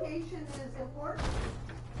education is important?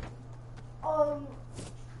 So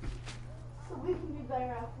we can be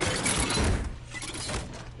better athletes.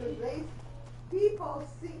 Because people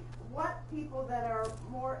want people that are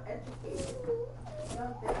more educated,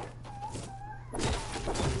 don't they?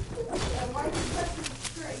 And why do cousins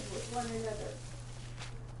trade with one another?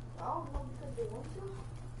 I don't know, because they want to.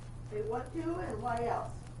 They want to, and why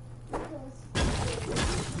else? Because We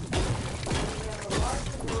have a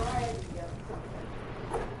larger variety of something.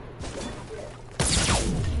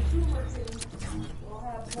 Consumers will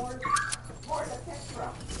have more to pick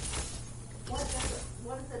from.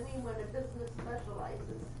 What does it mean when a business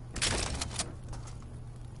specializes?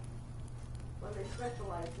 When they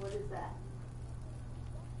specialize, what is that?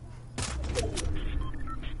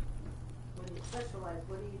 When you specialize,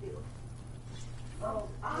 what do you do?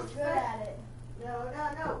 you're good at it.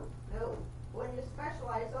 No. When you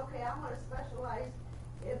specialize, okay, I'm going to specialize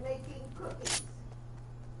in making cookies.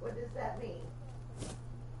 What does that mean?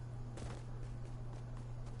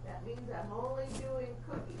 That means I'm only doing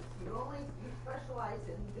cookies. You specialize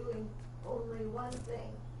in doing only one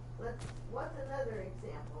thing. What's another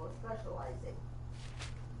example of specializing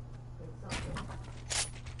in something?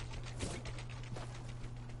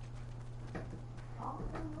 I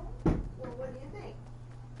don't know. Well, what do you think?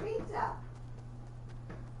 Pizza.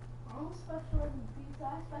 I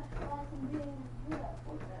specialize in being good at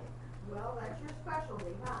Fortnite. Well, that's your specialty,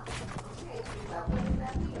 huh? Okay, so what does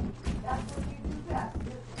that mean? That's what you do best, isn't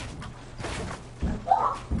it?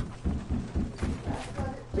 That's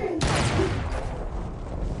what it means.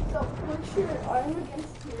 So put your arm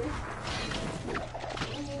against here.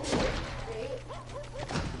 And you hit it straight.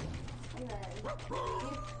 And then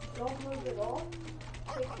don't move at all.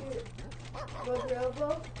 Take your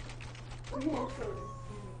elbow. Your hand shoulder.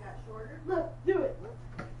 And it got shorter. Look, do it.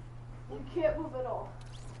 You can't move at all.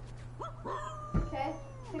 Okay,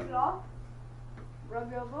 take it off.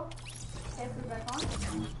 Rub your elbow. Okay, put it back on.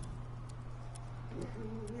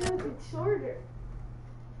 Look, it's shorter.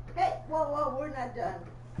 Hey, whoa, we're not done.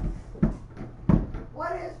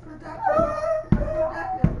 What is productive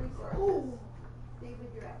resources? David,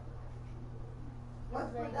 you're out.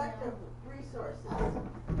 What's productive resources?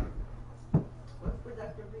 What's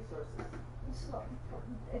productive resources?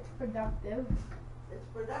 It's productive. It's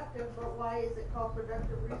productive, but why is it called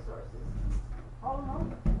productive resources? I don't know.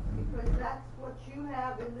 Because that's what you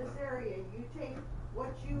have in this area. You take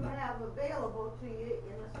what you have available to you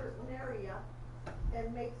in a certain area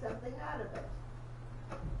and make something out of it.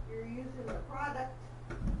 You're using the product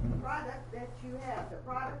that you have, the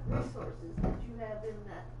product resources that you have in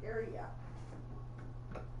that area.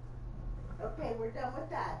 Okay, we're done with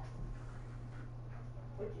that.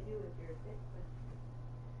 What'd you do with your thing?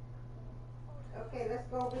 Okay, let's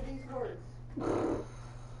go over these words.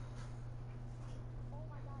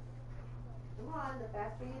 Come on, the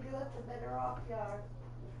faster you do it, the better off you are.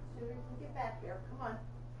 As soon as you get back here, come on.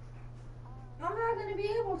 I'm not going to be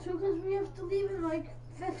able to because we have to leave in like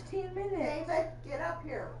 15 minutes. David, get up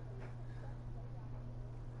here.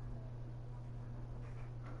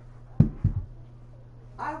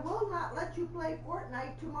 I will not let you play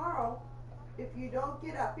Fortnite tomorrow if you don't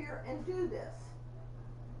get up here and do this.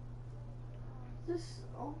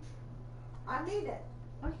 I need it.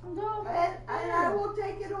 I can go. And I will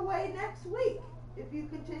take it away next week if you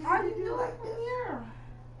continue to do like this. Here.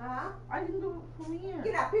 Huh? I can do it from here.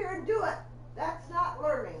 Get up here and do it. That's not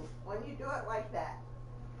learning when you do it like that.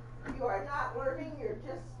 You are not learning, you're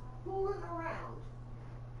just fooling around.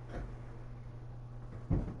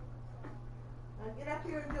 Now get up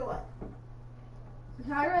here and do it.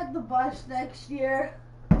 Can I ride the bus next year?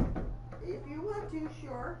 If you want to,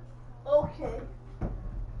 sure. Okay.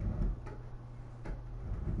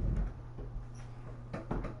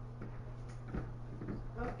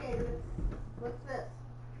 Okay, what's this?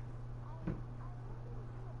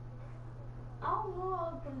 I don't know how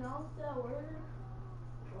to pronounce that word.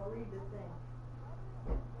 Well, read the thing.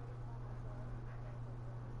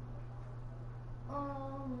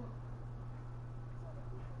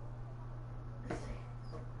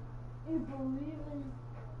 You believe in...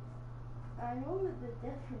 I know what the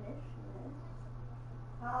definition is.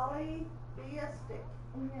 Polytheistic.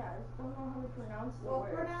 Yeah, I just don't know how to pronounce the Well,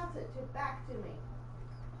 word. pronounce it back to me.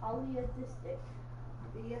 Polytheistic.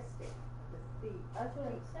 Theistic. That's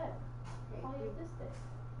what it said. Okay, Polytheistic.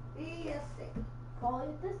 theistic.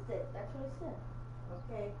 Polytheistic. That's what it said.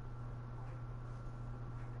 Okay.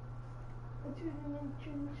 A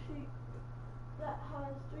two-dimensional shape that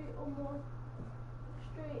has three or more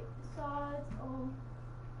straight sides.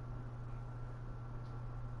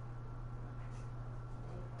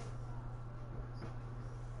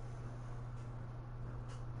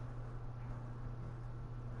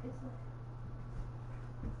 It's like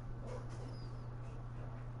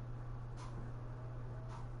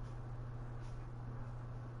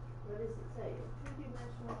What does it say? A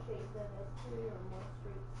two-dimensional shape that has three or more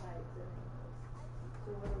straight sides and angles. So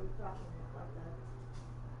what are we talking about?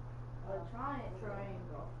 a triangle.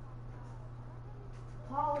 Triangle.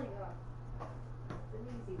 Polygon. It's an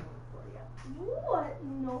easy one for you. What?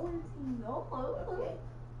 No, it's no. Okay.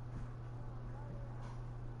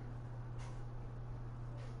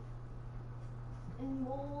 And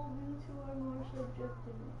mold into a more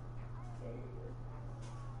subjective areas.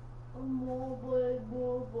 A multi.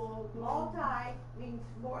 Multi means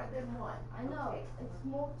more than one. I know. Okay. It's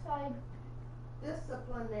multi.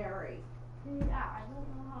 Disciplinary. Yeah, I don't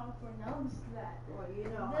know how to pronounce that. Well, you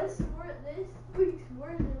know. This week's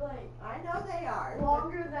words are like I know they are.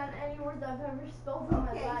 longer than any words I've ever spelled in my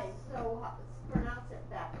Okay, life. so pronounce it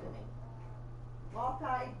back to me.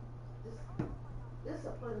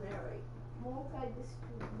 Disciplinary.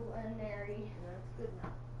 Multidisciplinary. That's good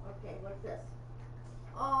enough. Okay, what's this?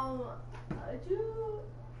 To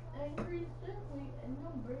increase simply in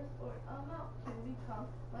numbers or amount to become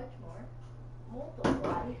much more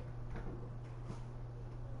multiply.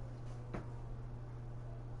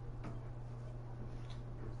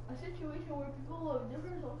 A situation where people of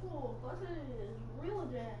different social classes really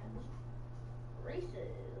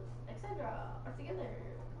are together,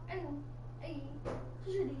 and a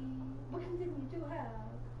society will continue to have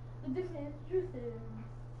the different truths.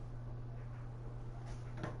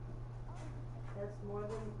 That's more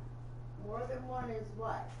than one is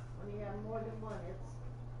what? When you have more than one, it's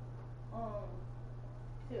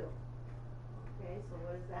 2. okay. So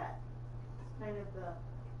what is that? It's kind of the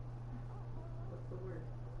what's the word?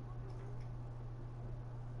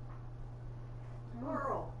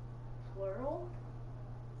 Plural. Plural?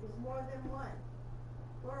 Is more than one.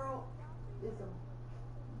 Pluralism.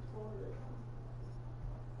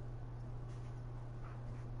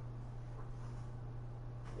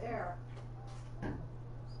 There.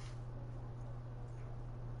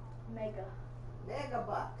 Mega. Mega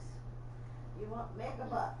bucks. You want mega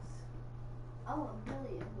bucks. I want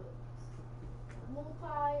million books. Multi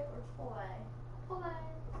or poly? Poly.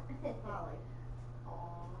 Polly.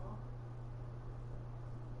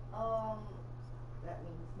 Aww. That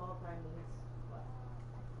means multi means what?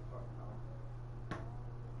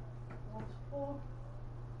 Multiple.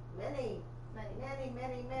 Many.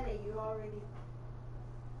 Many. You already.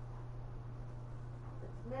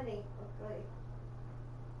 It's many. Okay.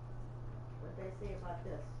 What did I say about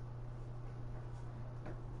this?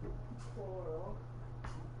 Plural.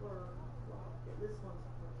 Plural. Okay, this one's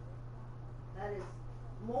plural. That is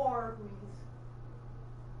more means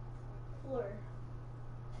Plur.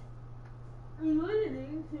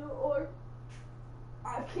 Relating to, or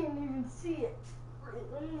I can't even see it.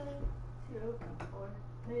 Relating to, or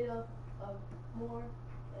made up of more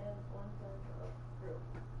than one type of group.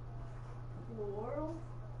 Plural.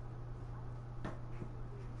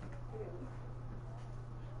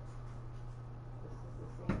 this is the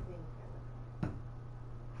same thing kind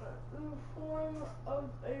of. In the form of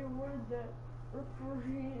a word that refers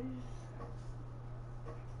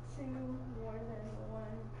to more than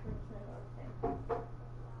one person or thing.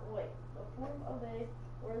 Wait, the form of a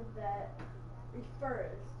word that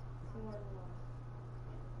refers to more than one.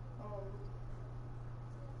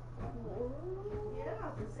 Plural? Yeah,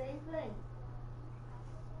 it's the same thing.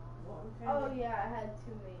 One kind Oh of. yeah, I had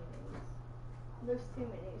too many names. There's too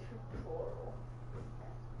many for plural.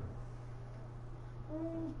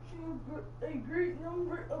 A great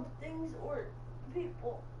number of things or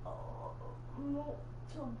people.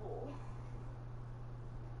 Multiple.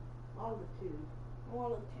 Multitude.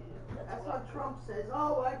 Multitude. That's what Trump says.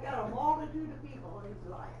 Oh, I got a multitude of people, and he's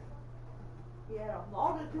lying. He had a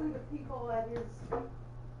multitude of people at his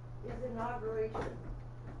inauguration.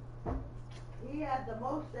 He had the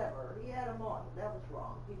most ever. He had them all. That was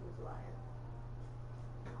wrong. He was lying.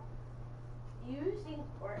 Using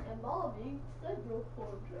or involving federal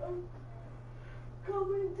program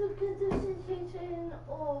coming to consideration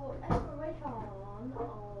or exploration of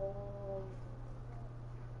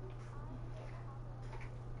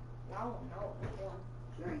I don't know this one.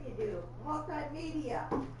 Sure you do. Multimedia.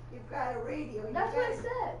 You've got a radio. You've That's got what I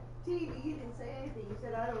said. TV. You didn't say anything. You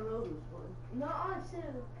said I don't know this one. No, I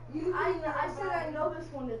said You I said I know this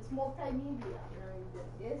one. It's multimedia. No, you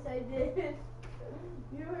didn't. Yes, I did.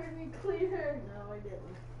 You heard me clear. No, I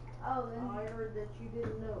didn't. Oh, then I heard that you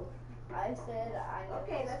didn't know. I said I know.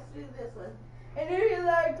 Okay, let's do this one. An area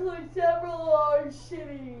that includes several large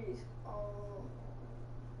cities.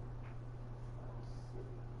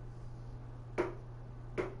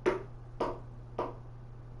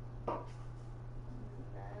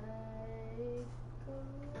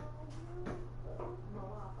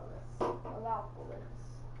 Metropolis.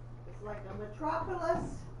 It's like a metropolis,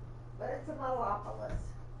 but it's a melopolis.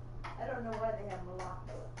 I don't know why they have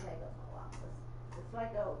megalopolis. It's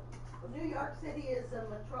like New York City is a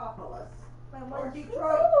metropolis. Or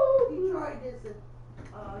Detroit is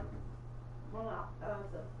a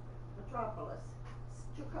metropolis.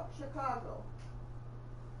 Chicago.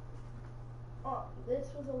 Oh, this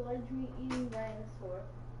was a large meat-eating dinosaur.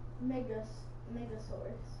 Megasaurus.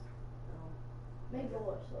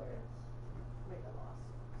 Megalosaurus.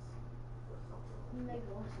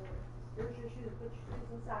 Megalosaurus. Here's your shoes. Put your shoes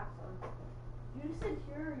and socks on. You just said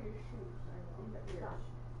here are your shoes. Here.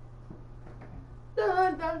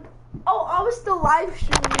 Dun, dun. Oh, I was still live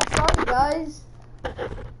streaming. Sorry, guys.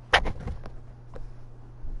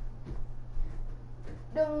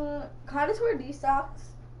 Can I just wear these socks?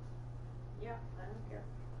 Yeah, I don't care.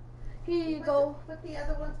 Here you go. Put the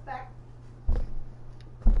other ones back.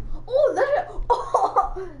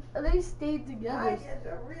 Oh, they stayed together. I did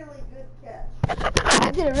a really good catch.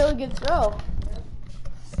 I did a really good throw.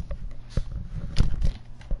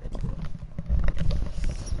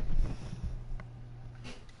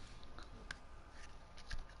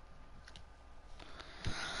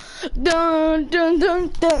 Dun dun dun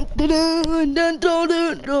dun dun dun dun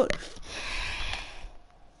dun dun.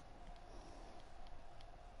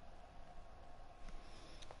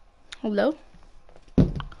 Hello?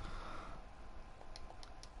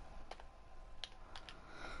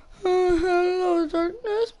 Hello,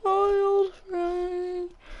 darkness, my old friend.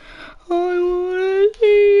 I wanna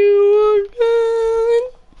see you again.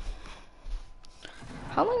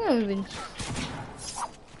 How long have I been?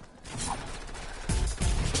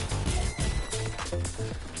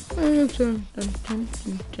 Dun, dun, dun,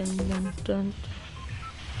 dun, dun, dun.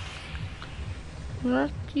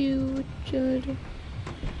 Rock you, Jordan.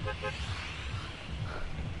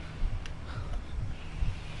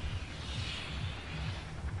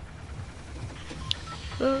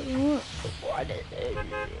 What is it?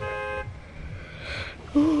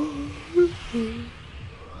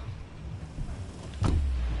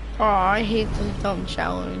 Oh, I hate this dumb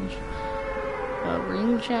challenge.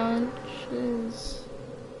 Ring challenges.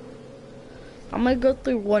 I'm gonna go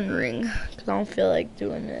through one ring because I don't feel like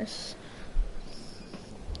doing this.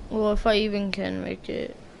 Well, if I even can make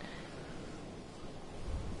it.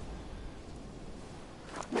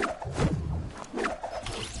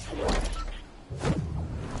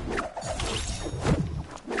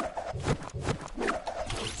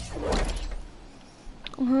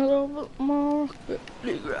 A little bit more.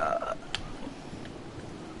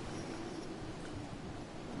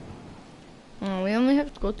 Oh, we only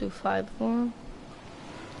have to go through 5 more.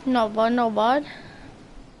 No bud, no bud.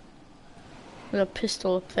 There's a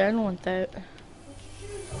pistol up there, I don't want that.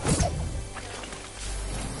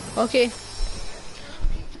 Okay.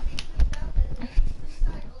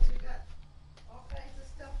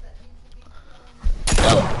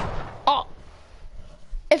 Oh!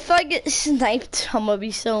 If I get sniped, I'm gonna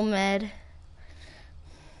be so mad.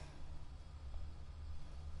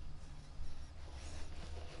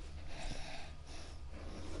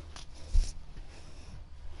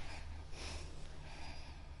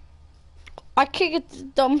 I can't get the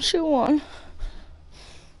dumb shoe on.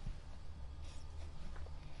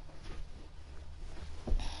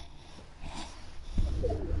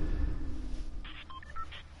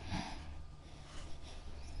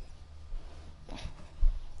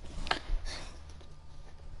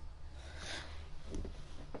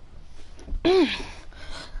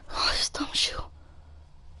 Oh, this dumb shoe.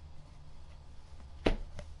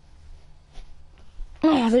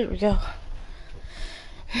 Oh, there we go.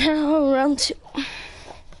 Now round 2.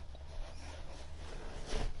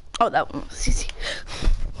 Oh, that one was easy.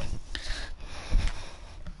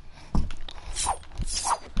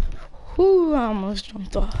 Whoo, I almost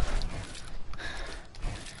jumped off.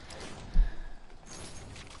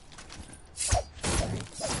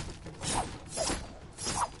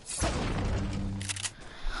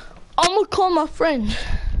 I'm gonna call my friend.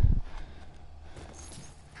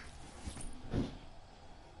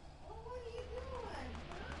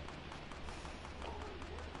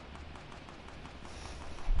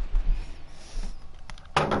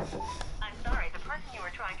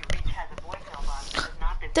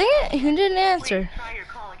 Dang it, he didn't answer. Please try your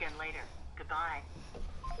call again later. Goodbye.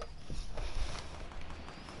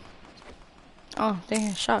 Oh, dang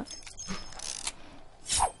it, shot.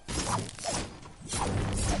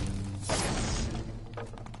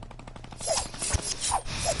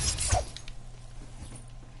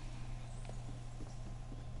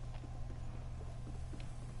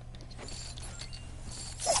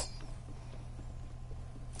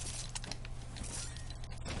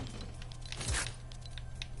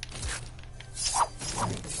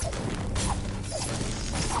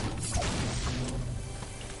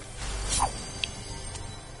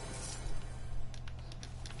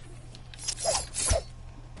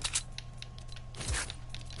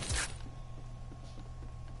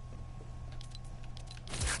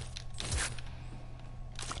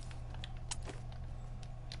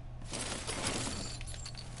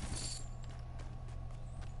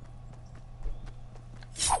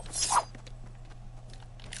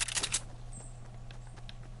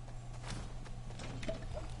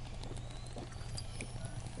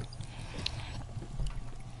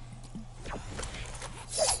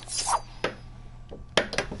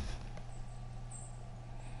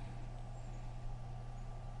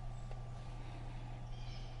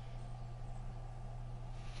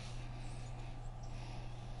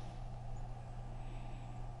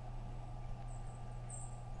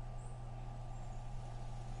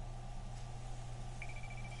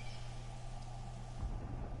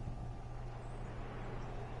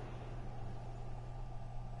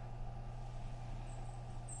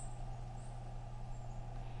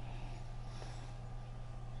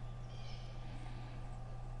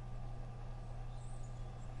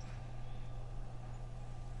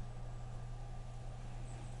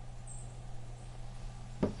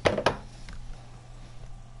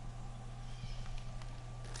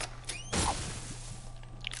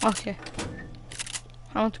 Okay.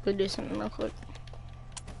 I want to go do something real quick.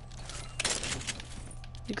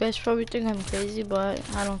 You guys probably think I'm crazy, but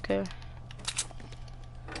I don't care.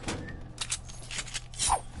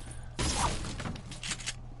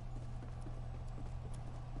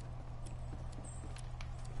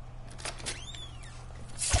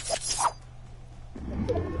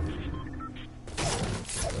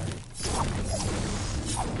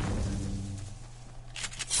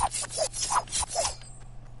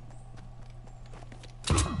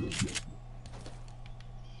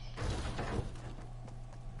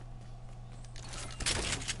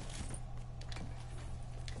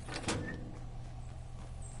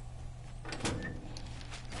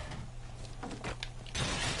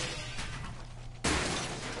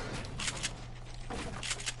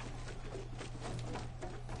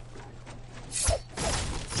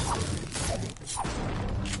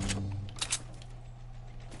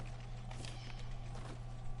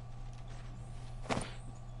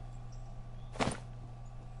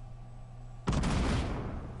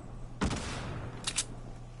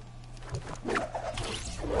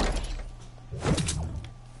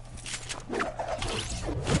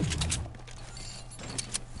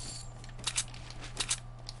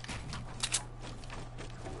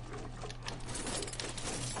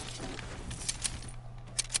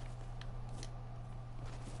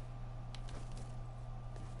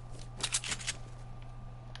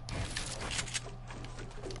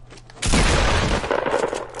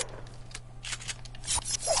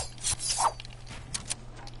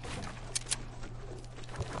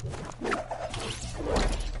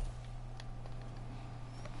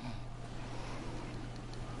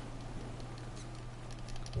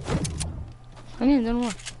 I need one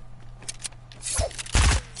more.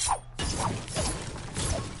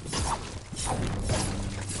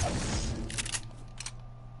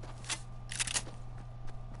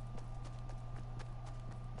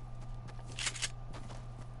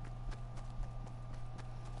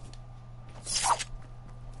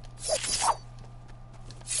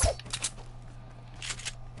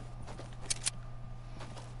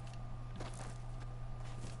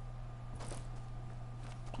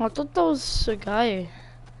 I thought that was a guy.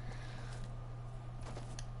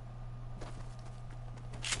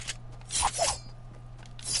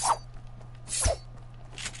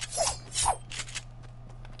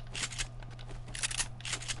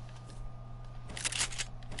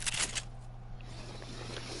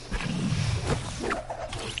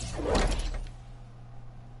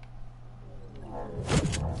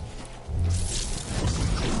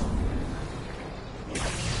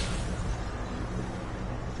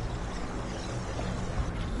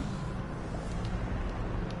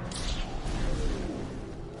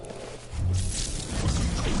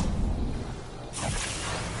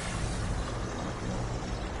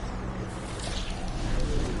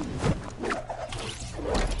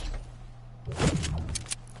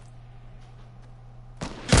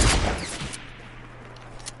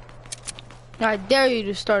 I dare you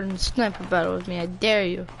to start a sniper battle with me. I dare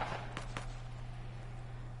you.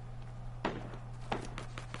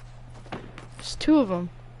 There's two of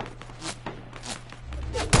them.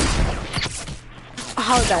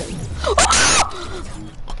 How that?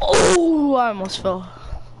 Oh, I almost fell.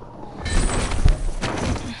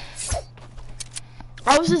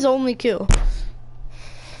 I was his only kill.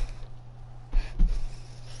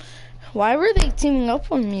 Why were they teaming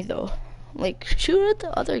up on me though? Like, shoot at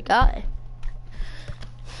the other guy.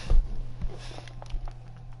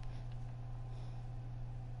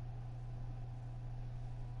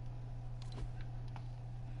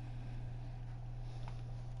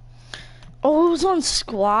 Oh, it was on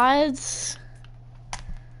squads.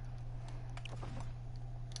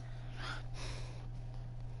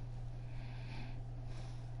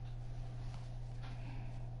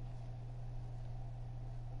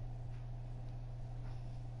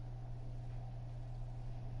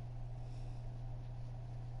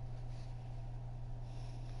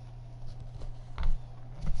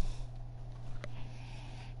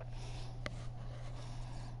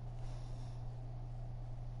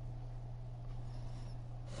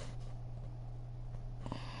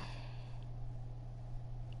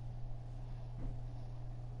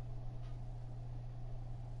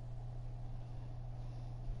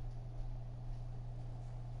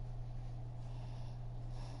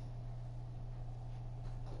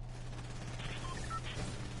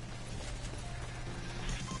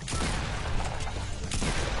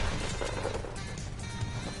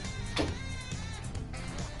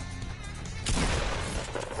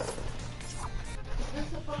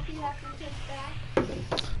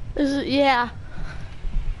 Is it? Yeah.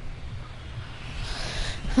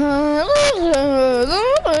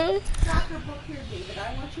 soccer book here, David.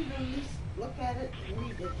 I want you to at least look at it and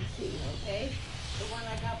read it and see, okay? The one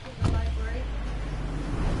I got from the library.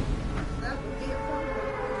 That would be a fun one.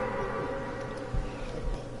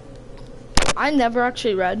 I never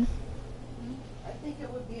actually read. I think it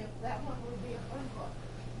would be that one would be a fun book.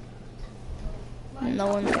 No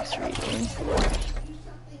one likes reading. Do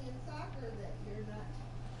something in soccer that you're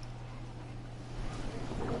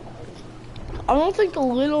not. I don't think a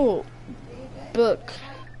little book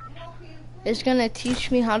is gonna teach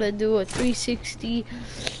me how to do a 360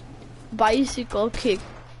 bicycle kick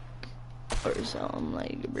or something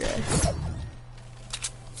like, bruh.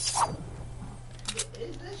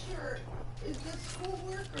 Is this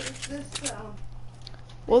schoolwork or is this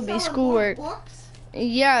Will be schoolwork. books?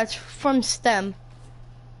 Yeah, it's from STEM.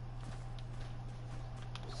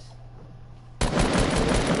 Yeah,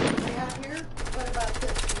 here. What about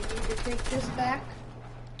this? You need to take this back.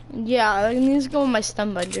 Yeah, I need to go in my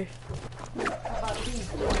STEM binder. How about these?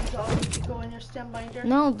 Do these all need to go in your stem binder?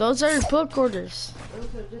 No, those are book orders.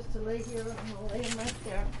 Those are just to lay here and I'll lay them right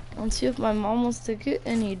there. Let's see if my mom wants to get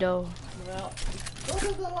any though. Well, go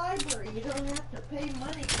to the library. You don't have to pay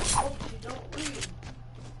money for books you don't read.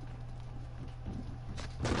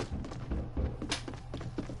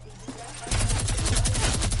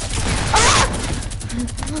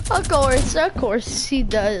 Of course he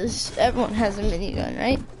does. Everyone has a minigun,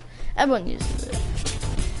 right? Everyone uses it.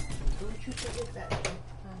 Don't you forget that.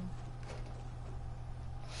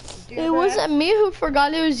 It wasn't me who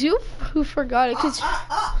forgot, it was you who forgot it, because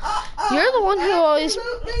you're the one who always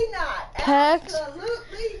Absolutely not. packs.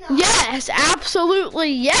 Absolutely not. Yes,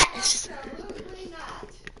 absolutely yes. Absolutely not.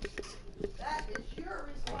 That is your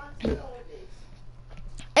responsibility.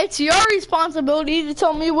 It's your responsibility to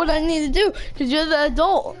tell me what I need to do, because you're the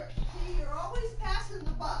adult. You're always passing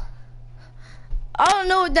the buck. I don't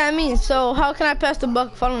know what that means, so how can I pass the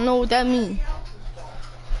buck if I don't know what that means?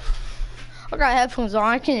 I got headphones on,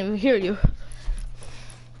 I can't even hear you.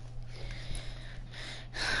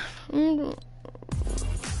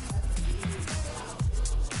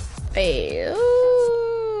 Hey.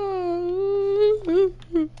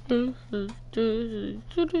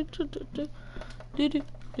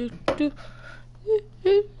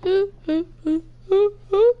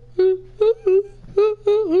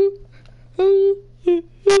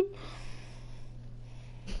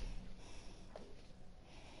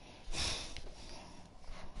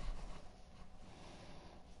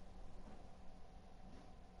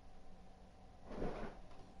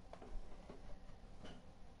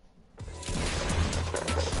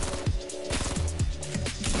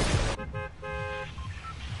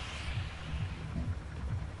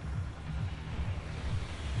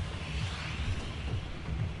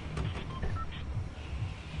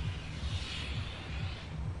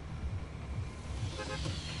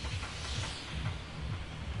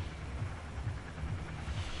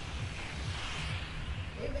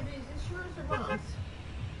 David, is this yours or mom's?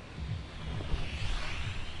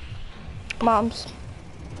 Mom's.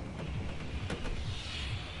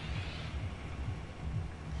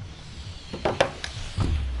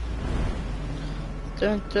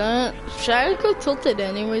 Dun, dun. Should I go tilted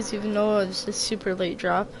anyways, even though it's a super late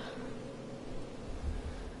drop?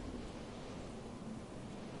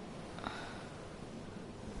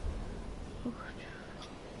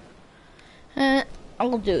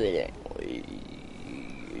 I'll do it anyway.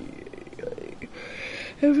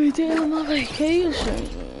 Every day I'm on vacation.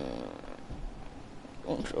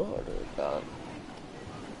 I'm so hard at God.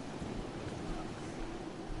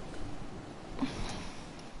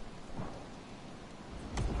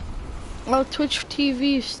 Oh, Twitch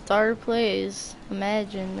TV star plays.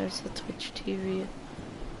 Imagine there's a Twitch TV.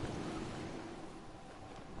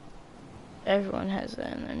 Everyone has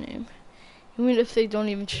that in their name. Even if they don't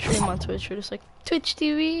even stream on Twitch, they're just like, Twitch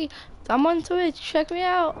TV, I'm on Twitch, check me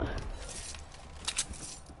out.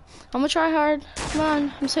 I'm gonna try hard. Come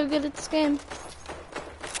on, I'm so good at this game.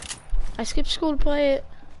 I skipped school to play it.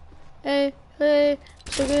 Hey,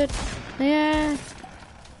 I'm so good. Yeah.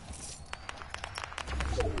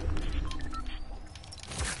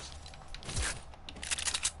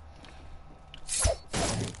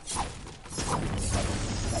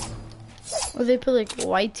 Or they put like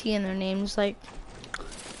YT in their names, like,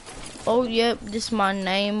 oh yep, this is my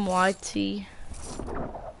name, YT.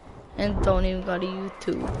 And don't even go to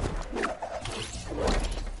YouTube.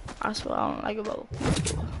 That's what I don't like about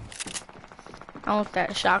people. I want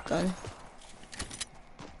that shotgun.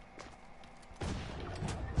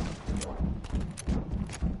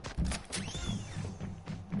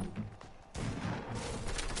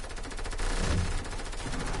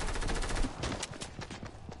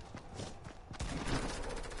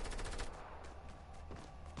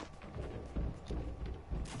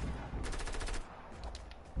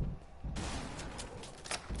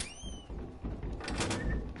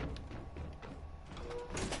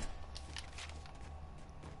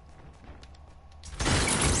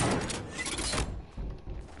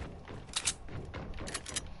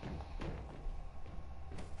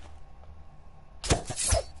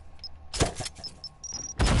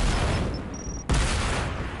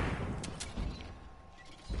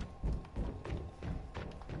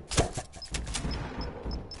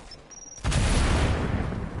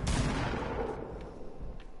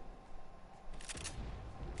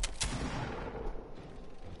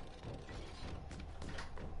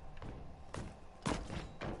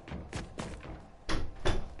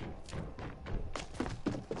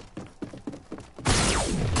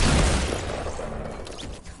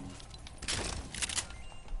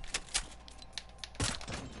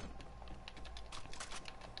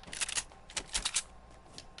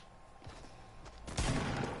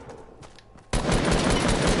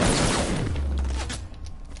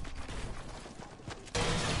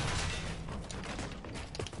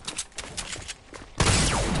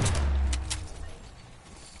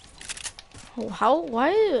 How?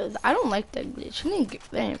 Why? I don't like that glitch.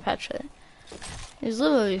 They didn't patch it. He's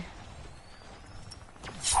literally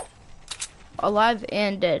alive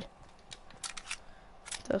and dead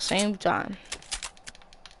at the same time.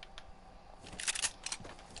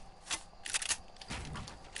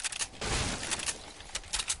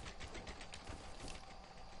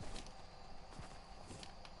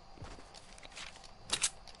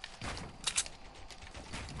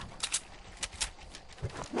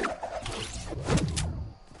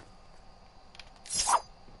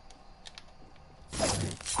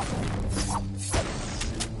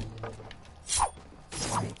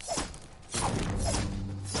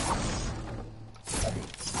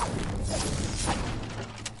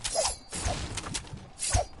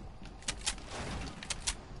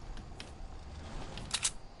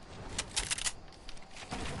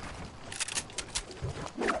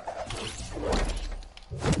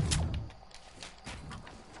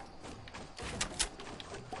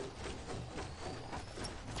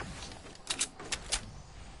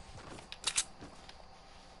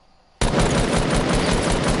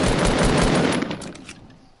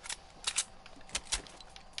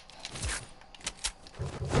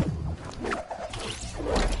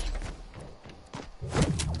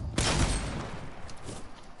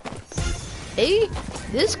 Hey,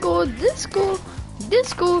 disco.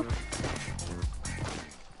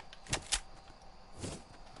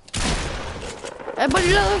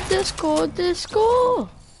 Everybody love disco.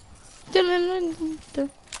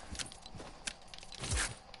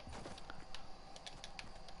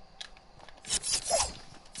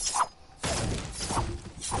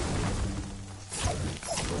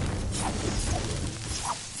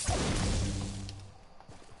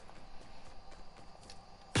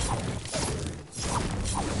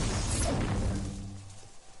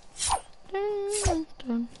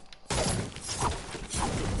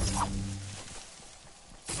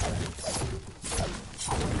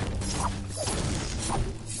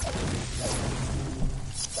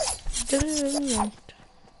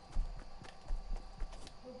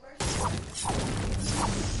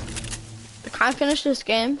 Can I finish this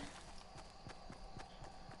game?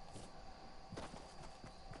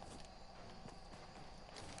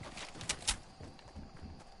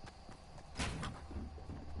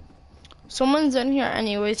 Someone's in here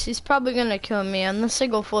anyways. He's probably gonna kill me unless I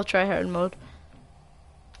go full tryhard mode.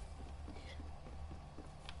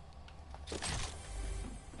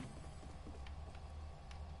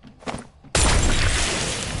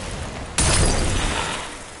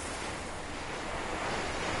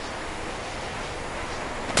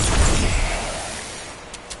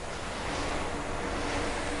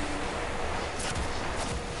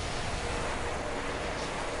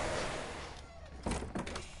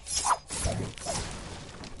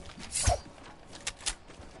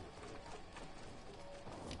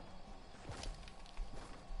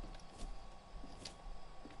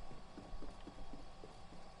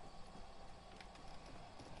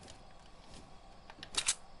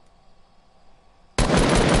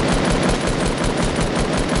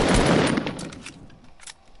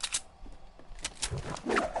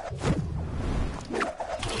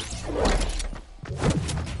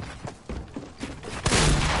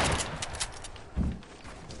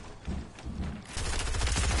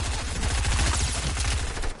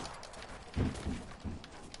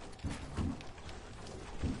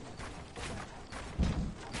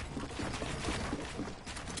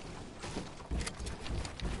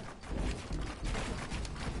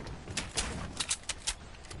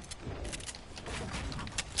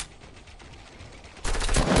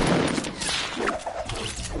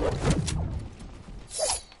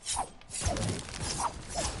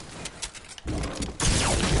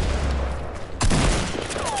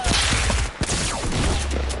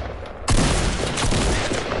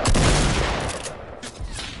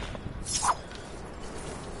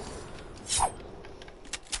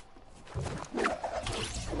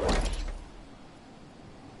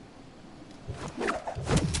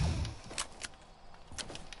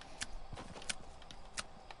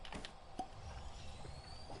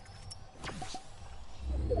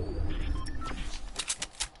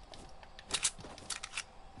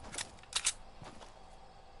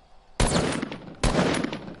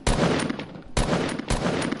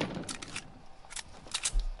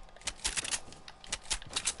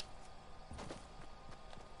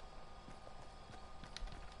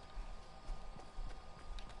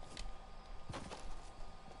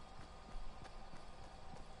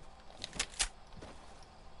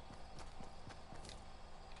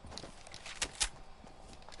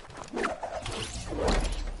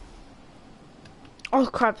 Oh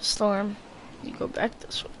crap, a storm. You go back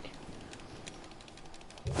this way.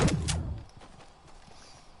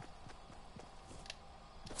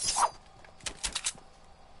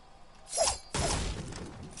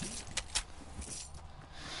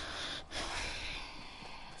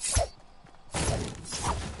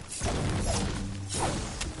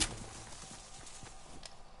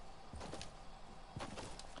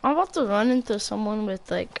 have to run into someone with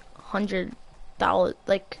like $100,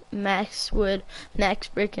 like max wood, max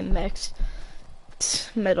brick, and max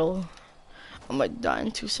metal. I might die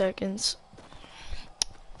in 2 seconds.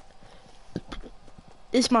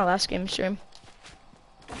 This is my last game stream.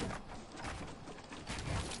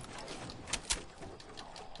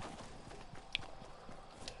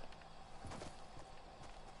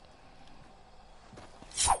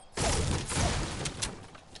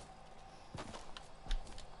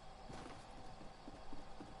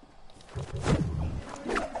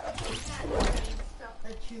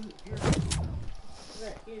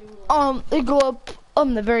 They go up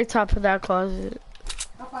on the very top of that closet.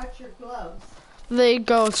 How about your gloves? They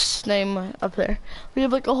go name up there. We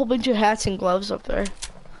have like a whole bunch of hats and gloves up there.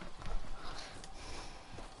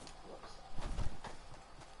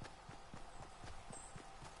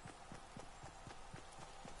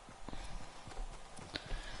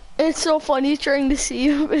 It's so funny trying to see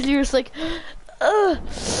you, and you're just like,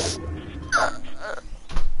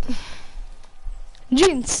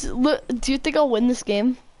 Jeans, look, do you think I'll win this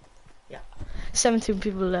game? Yeah. 17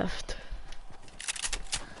 people left.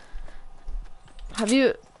 Have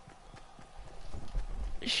you?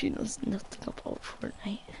 She knows nothing about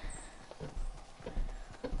Fortnite.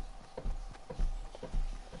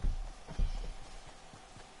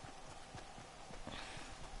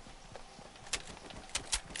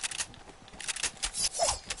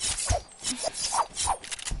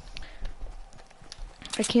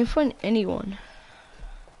 I can't find anyone.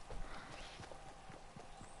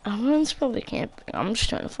 Everyone's probably camping. I'm just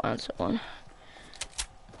trying to find someone.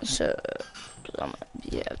 So, cause I'm gonna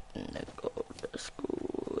be having to go to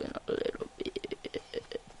school in a little bit.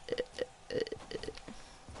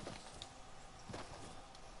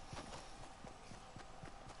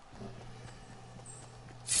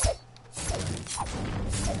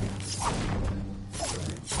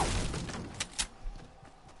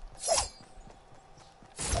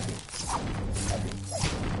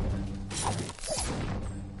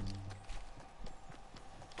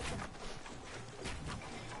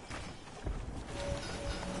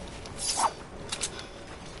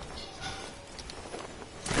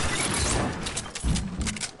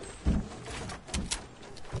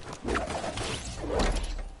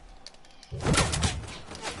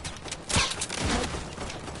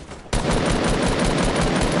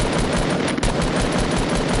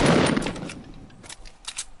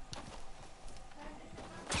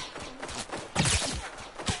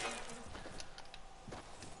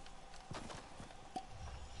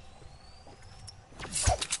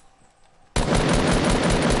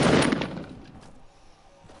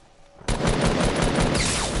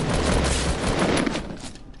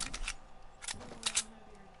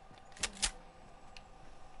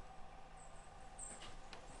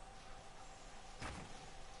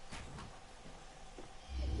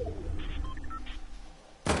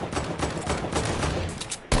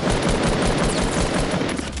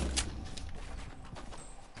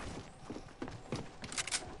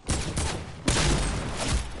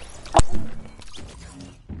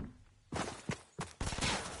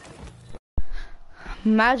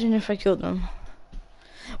 Imagine if I killed him.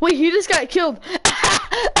 Wait, he just got killed.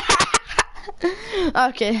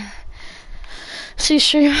 Okay. See you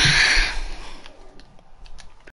stream.